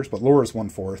 Raptors, but Laura's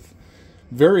 1/4.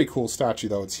 Very cool statue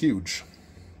though. It's huge.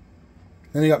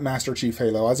 Then you got Master Chief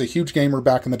Halo. I was a huge gamer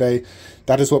back in the day.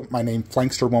 That is what my name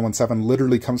Flankster 117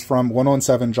 literally comes from.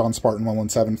 117, John Spartan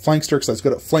 117. Flankster because I was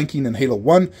good at flanking in Halo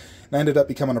 1. And I ended up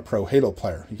becoming a pro Halo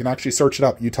player. You can actually search it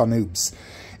up, Utah Noobs,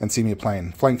 and see me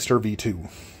playing Flankster V2.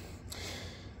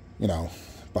 You know,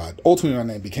 but ultimately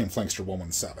my name became Flankster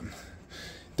 117.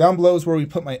 Down below is where we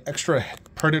put my extra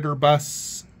Predator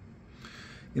bus,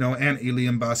 you know, and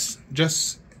Alien bus.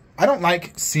 Just, I don't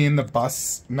like seeing the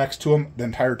bus next to them the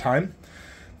entire time.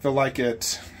 I feel like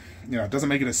it, you know, it doesn't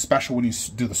make it as special when you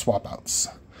do the swap outs.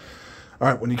 All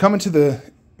right, when you come into the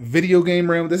video game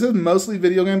room, this is mostly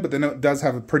video game, but then it does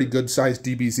have a pretty good sized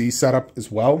DBZ setup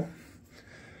as well.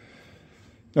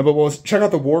 No, but we'll check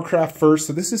out the Warcraft first.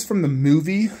 So this is from the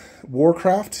movie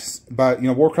Warcraft, but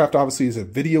Warcraft obviously is a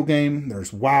video game.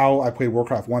 There's WoW. I played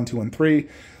Warcraft 1, 2, and 3.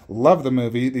 Love the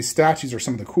movie. These statues are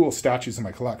some of the coolest statues in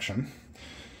my collection.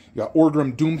 You got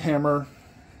Orgrim Doomhammer.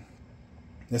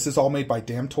 This is all made by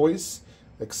Damn Toys,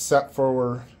 except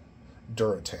for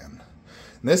Duratan.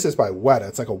 And this is by Weta.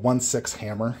 It's like a 1/6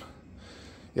 hammer.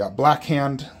 You got Black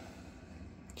Hand.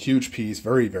 Huge piece.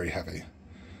 Very, very heavy.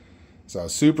 So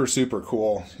super, super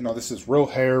cool. This is real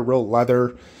hair, real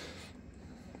leather.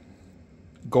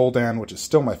 Gul'dan, which is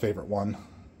still my favorite one.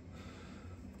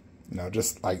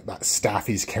 Just like that staff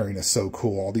he's carrying is so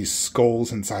cool. All these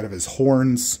skulls inside of his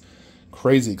horns.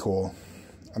 Crazy cool.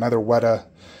 Another Weta,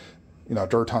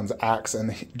 Duratan's axe.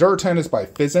 And Duratan is by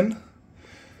Fizzin.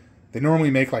 They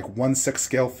normally make like 1/6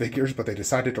 scale figures, but they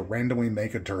decided to randomly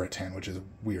make a Duratan, which is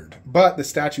weird. But the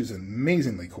statue is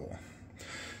amazingly cool.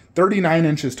 39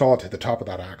 inches tall to the top of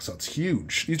that axe, so it's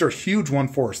huge. These are huge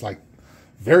 1/4, like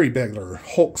very big. They're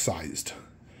Hulk-sized.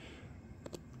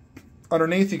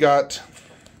 Underneath, you got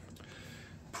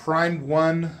Prime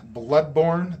 1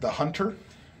 Bloodborne, the Hunter.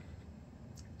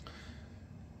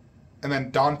 And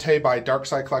then Dante by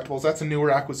Darkside Collectibles. That's a newer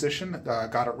acquisition.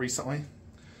 Got it recently.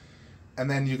 And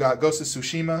then you got Ghost of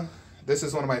Tsushima. This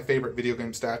is one of my favorite video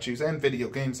game statues and video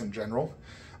games in general,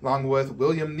 along with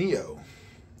William Neo.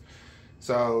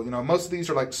 So, most of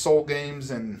these are like Soul games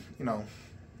and,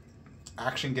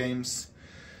 action games.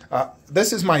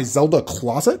 This is my Zelda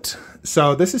closet.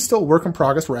 So this is still a work in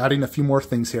progress. We're adding a few more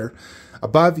things here.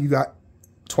 Above, you got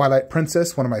Twilight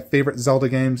Princess, one of my favorite Zelda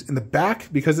games. In the back,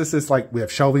 because this is like, we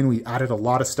have shelving, we added a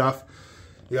lot of stuff.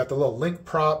 You got the little Link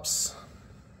props,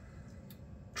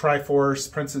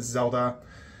 Triforce, Princess Zelda.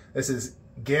 This is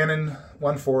Ganon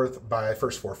 1/4 by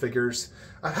First 4 Figures.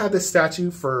 I've had this statue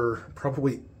for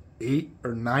probably 8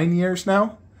 or 9 years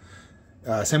now.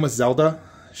 Same with Zelda.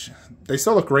 They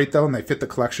still look great though, and they fit the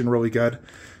collection really good.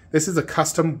 This is a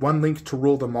custom One Link to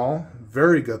Rule Them All.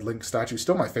 Very good Link statue.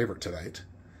 Still my favorite to date.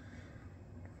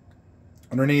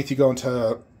 Underneath, you go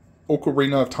into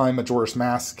Ocarina of Time Majora's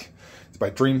Mask. It's by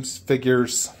Dreams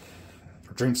Figures,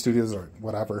 or Dream Studios, or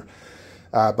whatever.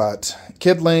 But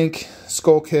Kid Link,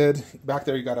 Skull Kid. Back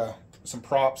there, you got some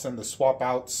props and the swap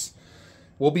outs.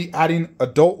 We'll be adding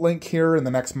Adult Link here in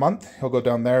the next month. He'll go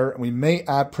down there. And we may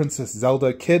add Princess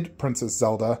Zelda, Kid Princess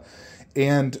Zelda,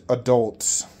 and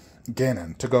Adult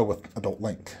Ganon to go with Adult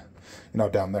Link,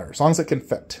 down there. As long as it can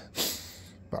fit.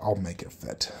 But I'll make it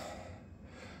fit.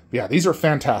 But yeah, these are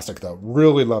fantastic, though.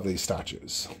 Really love these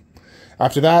statues.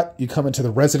 After that, you come into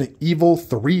the Resident Evil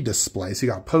 3 display. So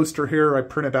you got a poster here I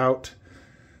printed out.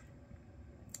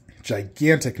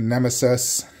 Gigantic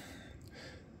Nemesis.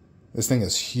 This thing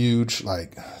is huge,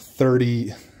 like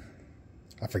 30,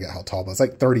 I forget how tall, but it's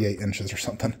like 38 inches or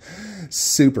something.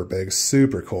 Super big,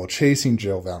 super cool. Chasing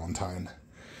Jill Valentine.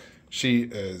 She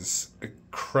is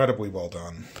incredibly well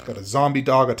done. Got a zombie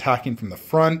dog attacking from the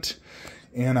front,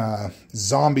 and a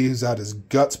zombie who's had his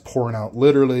guts pouring out,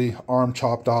 literally, arm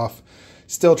chopped off,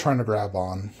 still trying to grab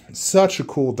on. Such a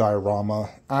cool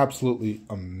diorama. Absolutely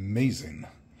amazing.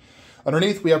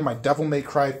 Underneath, we have my Devil May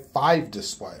Cry 5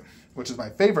 display, which is my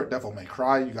favorite Devil May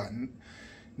Cry. You got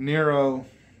Nero,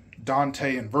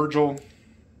 Dante, and Virgil.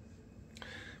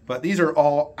 But these are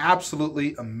all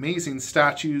absolutely amazing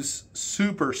statues.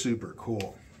 Super, super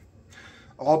cool.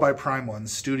 All by Prime 1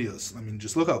 Studios. I mean,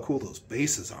 just look how cool those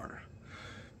bases are.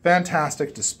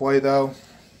 Fantastic display, though.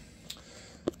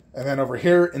 And then over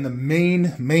here in the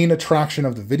main attraction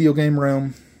of the video game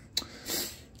room,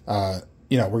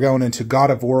 we're going into God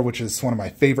of War, which is one of my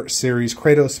favorite series.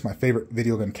 Kratos, my favorite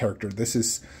video game character. This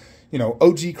is,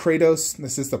 OG Kratos.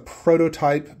 This is the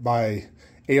prototype by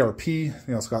ARP.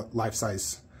 It's got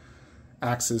life-size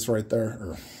axes right there,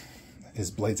 or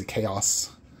his Blades of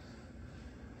Chaos.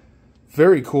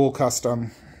 Very cool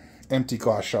custom empty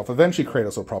glass shelf. Eventually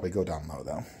Kratos will probably go down low,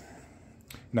 though.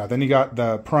 Now, then you got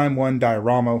the Prime 1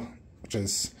 diorama, which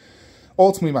is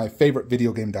ultimately my favorite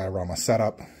video game diorama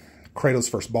setup.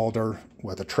 Kratos vs. Baldur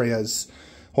with Atreus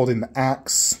holding the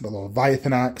axe, the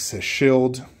Leviathan axe, his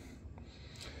shield.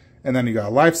 And then you got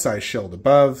a life-size shield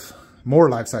above. More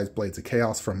life-size Blades of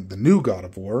Chaos from the new God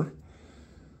of War.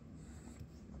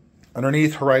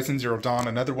 Underneath, Horizon Zero Dawn,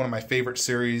 another one of my favorite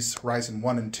series, Horizon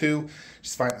 1 and 2.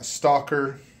 Just fighting a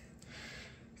stalker.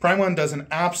 Prime 1 does an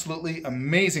absolutely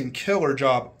amazing killer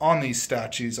job on these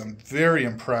statues. I'm very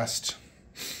impressed.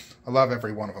 I love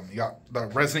every one of them. You got the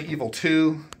Resident Evil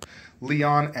 2,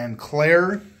 Leon and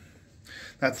Claire.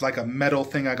 That's like a metal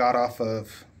thing I got off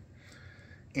of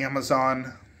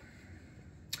Amazon.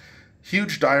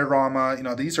 Huge diorama.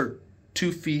 These are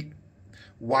 2 feet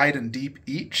wide and deep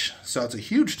each, so it's a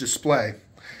huge display.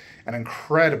 and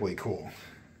incredibly cool.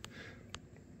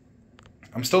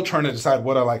 I'm still trying to decide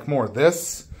what I like more,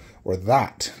 this or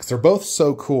that, because they're both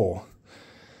so cool.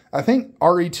 I think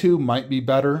RE2 might be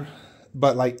better,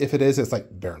 but like if it is, it's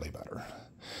like barely better.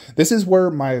 This is where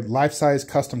my life-size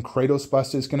custom Kratos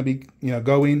bust is going to be,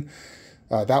 going.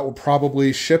 That will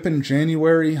probably ship in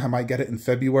January. I might get it in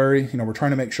February. We're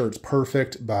trying to make sure it's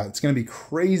perfect, but it's going to be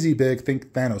crazy big.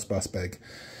 Think Thanos bust big.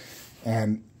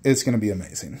 And it's going to be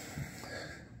amazing.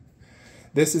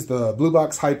 This is the Blue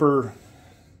Box Hyper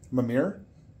Mimir.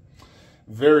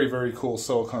 Very, very cool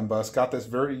silicone bust. Got this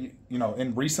very,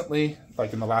 in recently,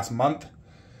 like in the last month,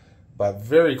 but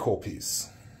very cool piece.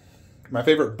 My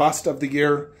favorite bust of the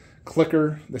year,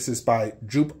 Clicker. This is by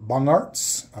Jupe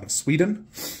Bongarts out of Sweden.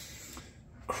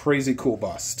 Crazy cool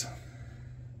bust.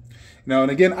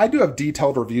 And again, I do have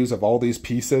detailed reviews of all these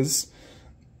pieces.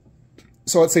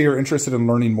 So let's say you're interested in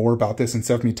learning more about this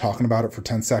instead of me talking about it for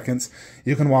 10 seconds.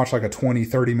 You can watch like a 20,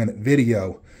 30-minute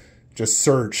video. Just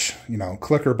search,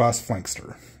 Clicker bust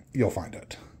Flankster. You'll find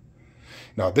it.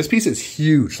 Now, this piece is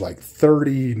huge, like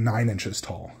 39 inches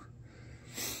tall.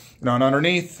 And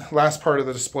underneath, last part of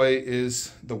the display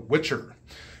is The Witcher.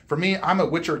 For me, I'm a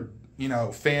Witcher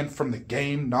fan from the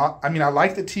game. I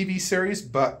like the TV series,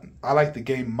 but I like the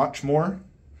game much more.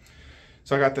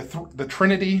 So I got the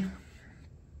Trinity,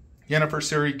 Yennefer,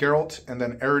 Ciri, Geralt, and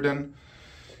then Eridan.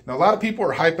 Now, a lot of people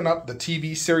are hyping up the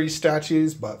TV series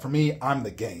statues, but for me, I'm the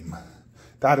game.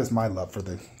 That is my love for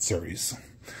the series.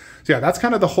 So yeah, that's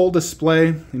kind of the whole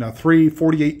display. 3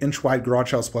 48-inch wide garage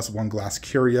shelves plus 1 glass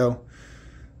curio.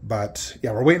 But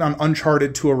yeah, we're waiting on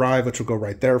Uncharted to arrive, which will go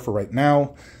right there for right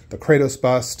now. The Kratos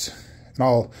bust, and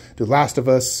I'll do Last of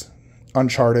Us,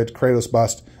 Uncharted, Kratos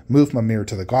bust, move my mirror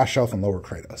to the glass shelf and lower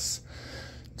Kratos.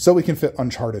 So we can fit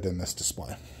Uncharted in this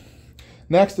display.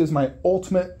 Next is my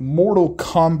ultimate Mortal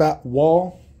Kombat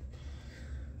wall.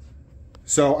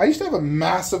 So I used to have a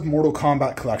massive Mortal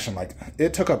Kombat collection. Like,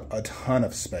 it took up a ton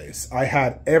of space. I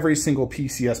had every single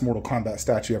PCS Mortal Kombat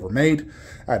statue ever made.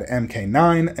 I had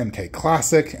MK9, MK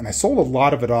Classic, and I sold a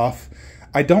lot of it off.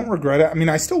 I don't regret it.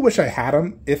 I still wish I had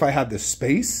them if I had the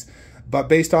space, but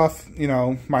based off,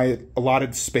 my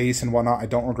allotted space and whatnot, I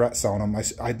don't regret selling them.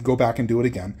 I'd go back and do it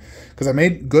again because I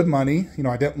made good money.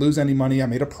 I didn't lose any money. I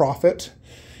made a profit,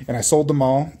 and I sold them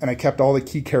all, and I kept all the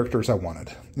key characters I wanted.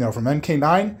 From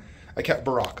MK9, I kept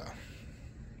Baraka.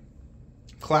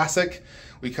 Classic,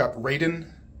 we kept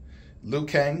Raiden, Liu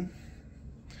Kang,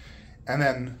 and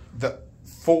then the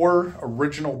 4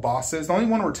 original bosses. The only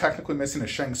one we're technically missing is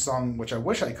Shang Tsung, which I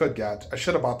wish I could get. I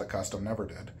should have bought the custom, never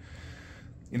did.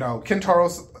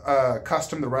 Kintaro's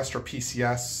custom, the rest are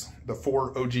PCS. The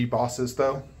 4 OG bosses,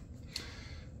 though,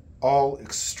 all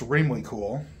extremely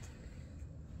cool.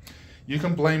 You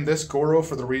can blame this Goro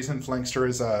for the reason Flankster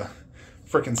is a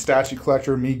freaking statue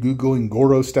collector. Me Googling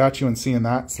Goro statue and seeing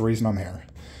that's the reason I'm here.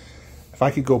 If I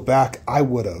could go back, I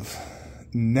would have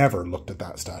never looked at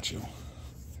that statue.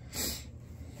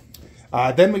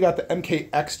 Then we got the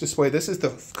MKX display. This is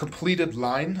the completed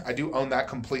line. I do own that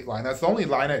complete line. That's the only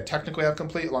line I technically have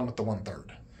complete, along with the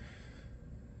 1/3.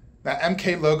 That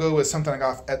MK logo is something I got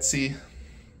off Etsy.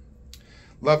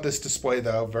 Love this display,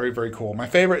 though. Very, very cool. My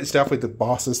favorite is definitely the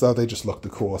bosses, though. They just look the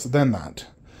coolest. Then that.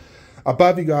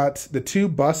 Above, you got the 2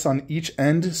 busts on each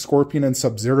end, Scorpion and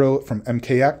Sub-Zero from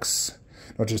MKX,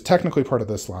 which is technically part of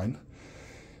this line.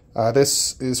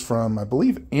 This is from, I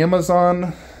believe,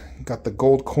 Amazon. Got the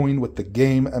gold coin with the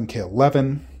game,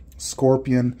 MK11,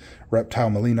 Scorpion, Reptile,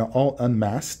 Melina, all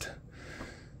unmasked.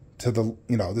 To the,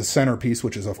 the centerpiece,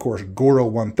 which is, of course, Goro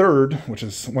 1/3, which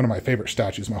is one of my favorite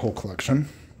statues in my whole collection.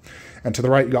 And to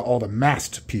the right, you got all the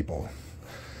masked people.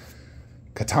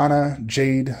 Katana,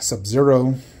 Jade,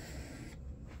 Sub-Zero,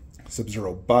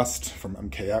 Sub-Zero bust from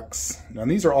MKX. Now,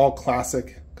 these are all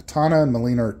classic. Katana and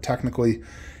Melina are technically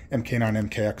MK9,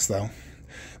 MKX, though.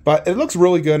 But it looks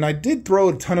really good, and I did throw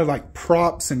a ton of like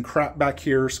props and crap back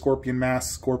here. Scorpion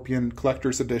mask, Scorpion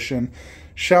Collector's Edition,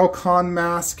 Shao Kahn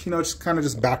mask, just kind of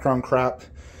just background crap.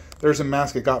 There's a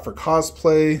mask I got for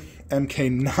cosplay,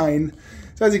 MK9.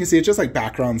 So as you can see, it's just like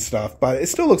background stuff, but it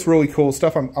still looks really cool,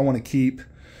 stuff I want to keep.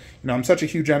 I'm such a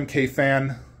huge MK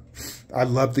fan. I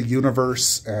love the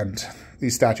universe, and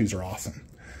these statues are awesome.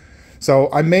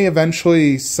 So I may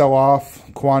eventually sell off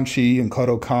Quan Chi and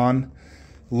Kodo Khan,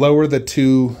 lower the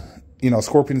 2,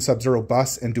 Scorpion Sub-Zero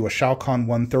busts, and do a Shao Kahn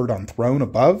 1/3 on throne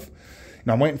above.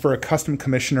 I'm waiting for a custom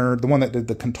commissioner, the one that did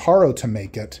the Kintaro, to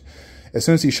make it. As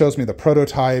soon as he shows me the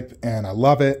prototype and I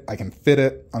love it, I can fit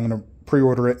it, I'm going to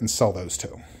pre-order it and sell those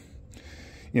 2.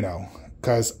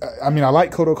 Because, I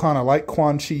like Kodo Khan, I like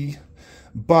Quan Chi,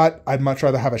 but I'd much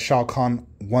rather have a Shao Kahn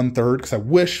 1/3, because I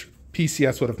wish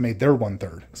PCS would have made their 1/3,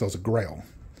 because it was a Grail.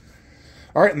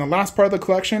 All right, and the last part of the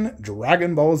collection,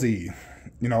 Dragon Ball Z.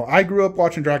 You know, I grew up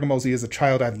watching Dragon Ball Z as a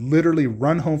child. I'd literally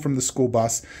run home from the school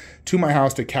bus to my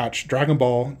house to catch Dragon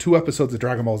Ball, 2 episodes of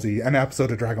Dragon Ball Z, and an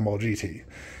episode of Dragon Ball GT.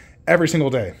 Every single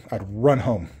day, I'd run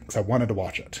home because I wanted to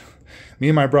watch it. Me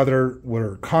and my brother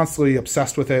were constantly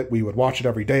obsessed with it. We would watch it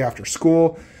every day after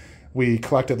school. We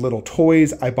collected little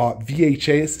toys. I bought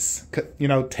VHS,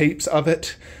 tapes of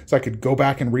it, so I could go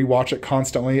back and rewatch it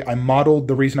constantly. I modeled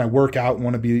the reason I work out and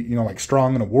want to be, like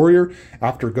strong and a warrior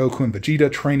after Goku and Vegeta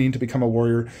training to become a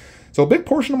warrior. So a big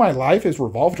portion of my life is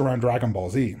revolved around Dragon Ball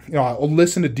Z. I'll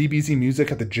listen to DBZ music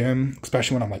at the gym,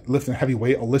 especially when I'm like lifting heavy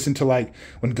weight. I'll listen to like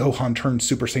when Gohan turned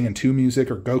Super Saiyan 2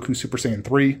 music or Goku Super Saiyan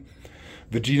 3,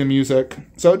 Vegeta music.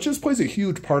 So it just plays a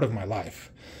huge part of my life.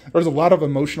 There's a lot of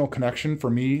emotional connection for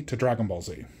me to Dragon Ball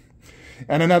Z.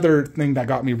 And another thing that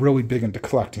got me really big into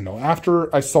collecting,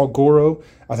 after I saw Goro,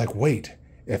 I was like, wait,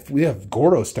 if we have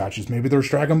Goro statues, maybe there's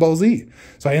Dragon Ball Z.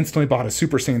 So I instantly bought a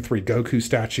Super Saiyan 3 Goku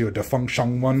statue, a Defeng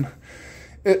Sheng one.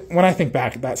 When I think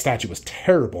back, that statue was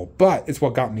terrible, but it's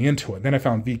what got me into it. Then I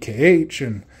found VKH,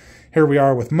 and here we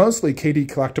are with mostly KD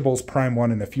Collectibles, Prime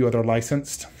 1, and a few other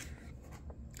licensed.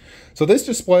 So this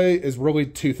display is really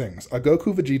 2 things. A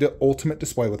Goku Vegeta Ultimate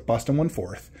display with bust and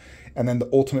 1/4, and then the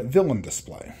Ultimate Villain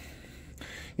display.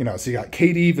 So you got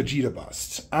KD Vegeta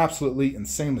bust. Absolutely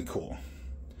insanely cool.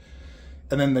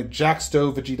 And then the Jack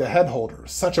Stowe Vegeta head holder.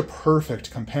 Such a perfect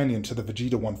companion to the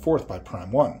Vegeta 1/4 by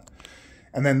Prime 1.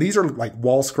 And then these are like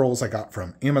wall scrolls I got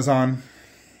from Amazon.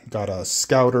 Got a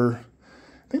Scouter.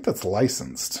 I think that's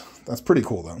licensed. That's pretty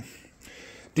cool though.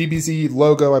 DBZ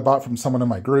logo I bought from someone in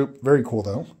my group. Very cool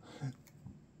though.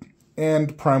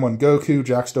 And Prime 1 Goku,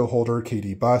 Jack Stowe holder,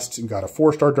 KD bust. We got a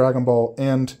 4-star Dragon Ball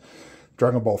and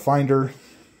Dragon Ball Finder.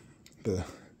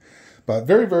 But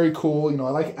very, very cool. I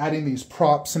like adding these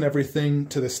props and everything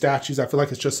to the statues. I feel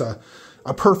like it's just a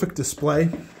perfect display.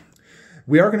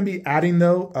 We are going to be adding,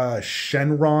 though, a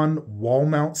Shenron wall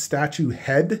mount statue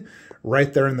head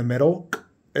right there in the middle.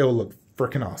 It will look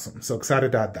freaking awesome. So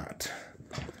excited to add that.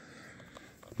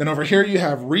 Then over here you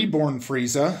have Reborn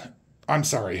Frieza. I'm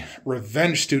sorry,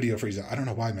 Revenge Studio Frieza. I don't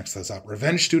know why I mixed those up.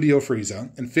 Revenge Studio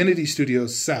Frieza, Infinity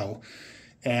Studios Cell,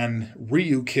 and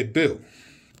Ryu Kid Buu.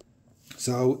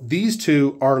 So these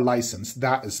 2 are licensed.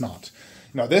 That is not.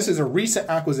 This is a recent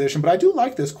acquisition, but I do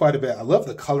like this quite a bit. I love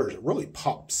the colors. It really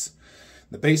pops.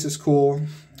 The base is cool.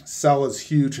 Cell is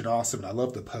huge and awesome, and I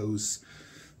love the pose.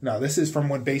 This is from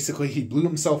when basically he blew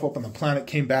himself up on the planet,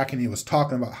 came back, and he was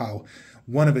talking about how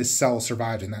one of his cells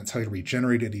survived, and that's how he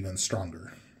regenerated even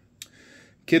stronger.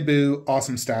 Kid Buu,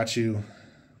 awesome statue.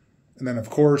 And then, of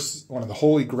course, one of the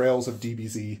holy grails of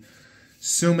DBZ,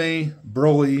 Sume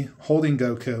Broly holding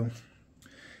Goku.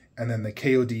 And then the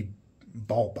KOD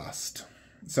ball bust.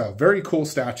 So, very cool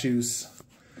statues.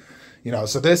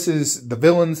 So this is the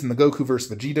villains in the Goku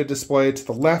vs. Vegeta display. To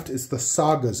the left is the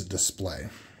Sagas display.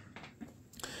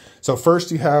 So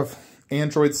first you have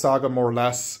Android Saga, more or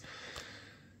less.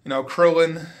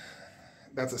 Krillin.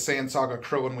 That's a Saiyan Saga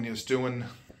Krillin when he was doing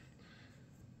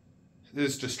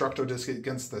his Destructo Disc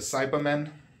against the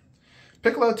Cybermen.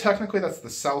 Piccolo, technically, that's the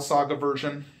Cell Saga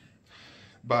version.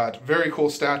 But very cool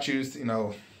statues.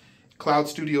 Cloud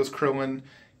Studios Krillin,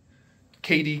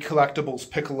 KD Collectibles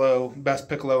Piccolo, best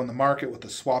Piccolo in the market with the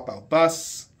swap out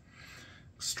busts.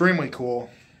 Extremely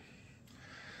cool.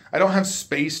 I don't have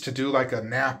space to do like a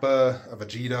Nappa, a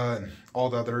Vegeta, and all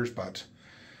the others, but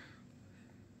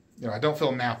I don't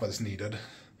feel Nappa is needed.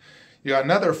 You got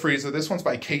another Frieza. This one's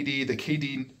by KD. The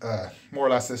KD, more or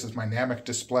less, this is my Namek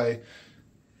display.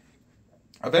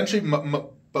 Eventually,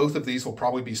 both of these will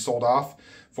probably be sold off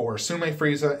for Sume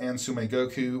Frieza and Sume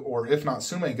Goku, or if not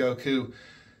Sume Goku,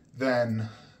 then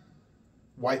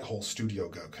White Hole Studio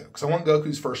Goku, because I want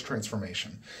Goku's first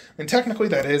transformation. Technically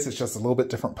that is, it's just a little bit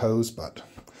different pose, but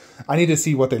I need to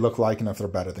see what they look like and if they're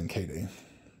better than KD.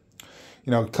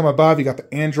 Come above, you got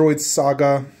the Android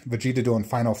Saga, Vegeta doing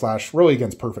Final Flash, really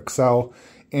against Perfect Cell.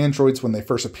 Androids when they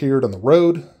first appeared on the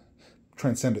road,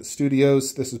 Transcendent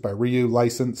Studios, this is by Ryu,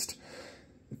 licensed.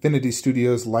 Infinity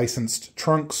Studios, licensed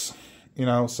Trunks,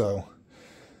 so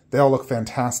they all look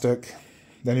fantastic.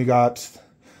 Then you got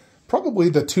probably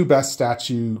the 2 best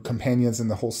statue companions in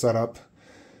the whole setup.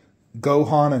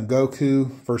 Gohan and Goku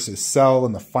versus Cell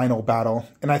in the final battle.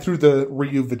 And I threw the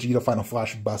Ryu Vegeta Final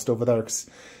Flash bust over there because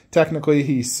technically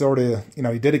he sort of,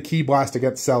 he did a Ki Blast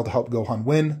against Cell to help Gohan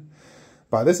win.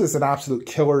 But this is an absolute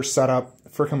killer setup.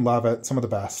 Freaking love it. Some of the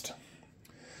best.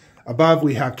 Above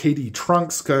we have KD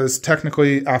Trunks because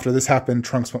technically after this happened,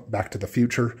 Trunks went back to the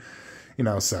future.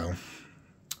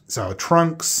 So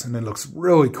Trunks, and it looks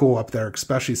really cool up there,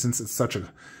 especially since it's such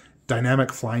a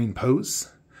dynamic flying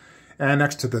pose. And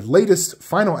next to the latest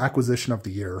final acquisition of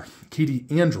the year, Kitty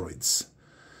androids.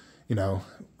 You know,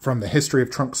 from the History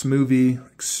of Trunks movie,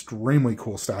 extremely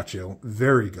cool statue,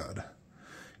 very good.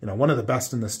 You know, one of the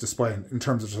best in this display in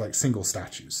terms of just like single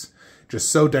statues. Just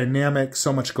so dynamic,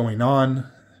 so much going on.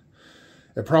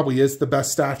 It probably is the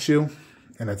best statue,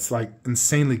 and it's like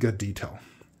insanely good detail.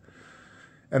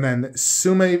 And then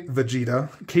Sume Vegeta,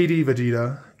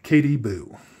 Katie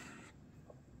Boo.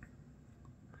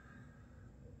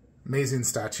 Amazing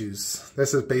statues.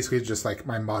 This is basically just like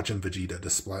my Majin Vegeta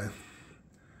display.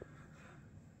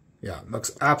 Yeah, it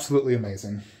looks absolutely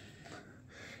amazing.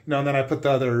 You know, and then I put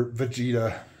the other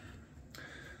Vegeta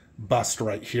bust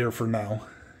right here for now.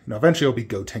 You know, eventually it'll be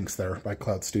Gotenks there by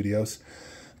Cloud Studios.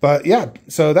 But yeah,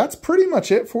 so that's pretty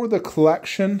much it for the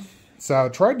collection. So I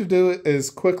tried to do it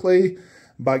as quickly,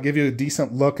 but give you a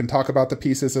decent look and talk about the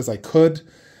pieces as I could.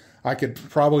 I could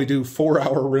probably do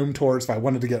 4-hour room tours if I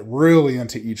wanted to get really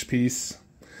into each piece.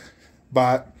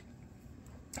 But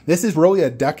this is really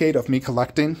a decade of me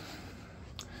collecting.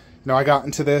 You know, I got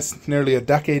into this nearly a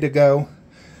decade ago.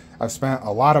 I've spent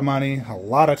a lot of money, a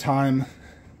lot of time,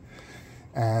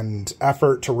 and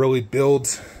effort to really build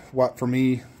what, for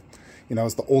me, you know,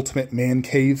 is the ultimate man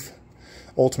cave,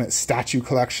 ultimate statue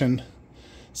collection.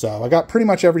 So I got pretty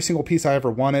much every single piece I ever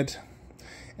wanted.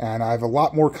 And I have a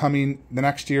lot more coming the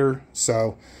next year.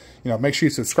 So, you know, make sure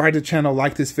you subscribe to the channel,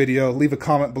 like this video, leave a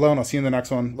comment below, and I'll see you in the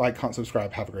next one. Like, comment,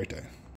 subscribe. Have a great day.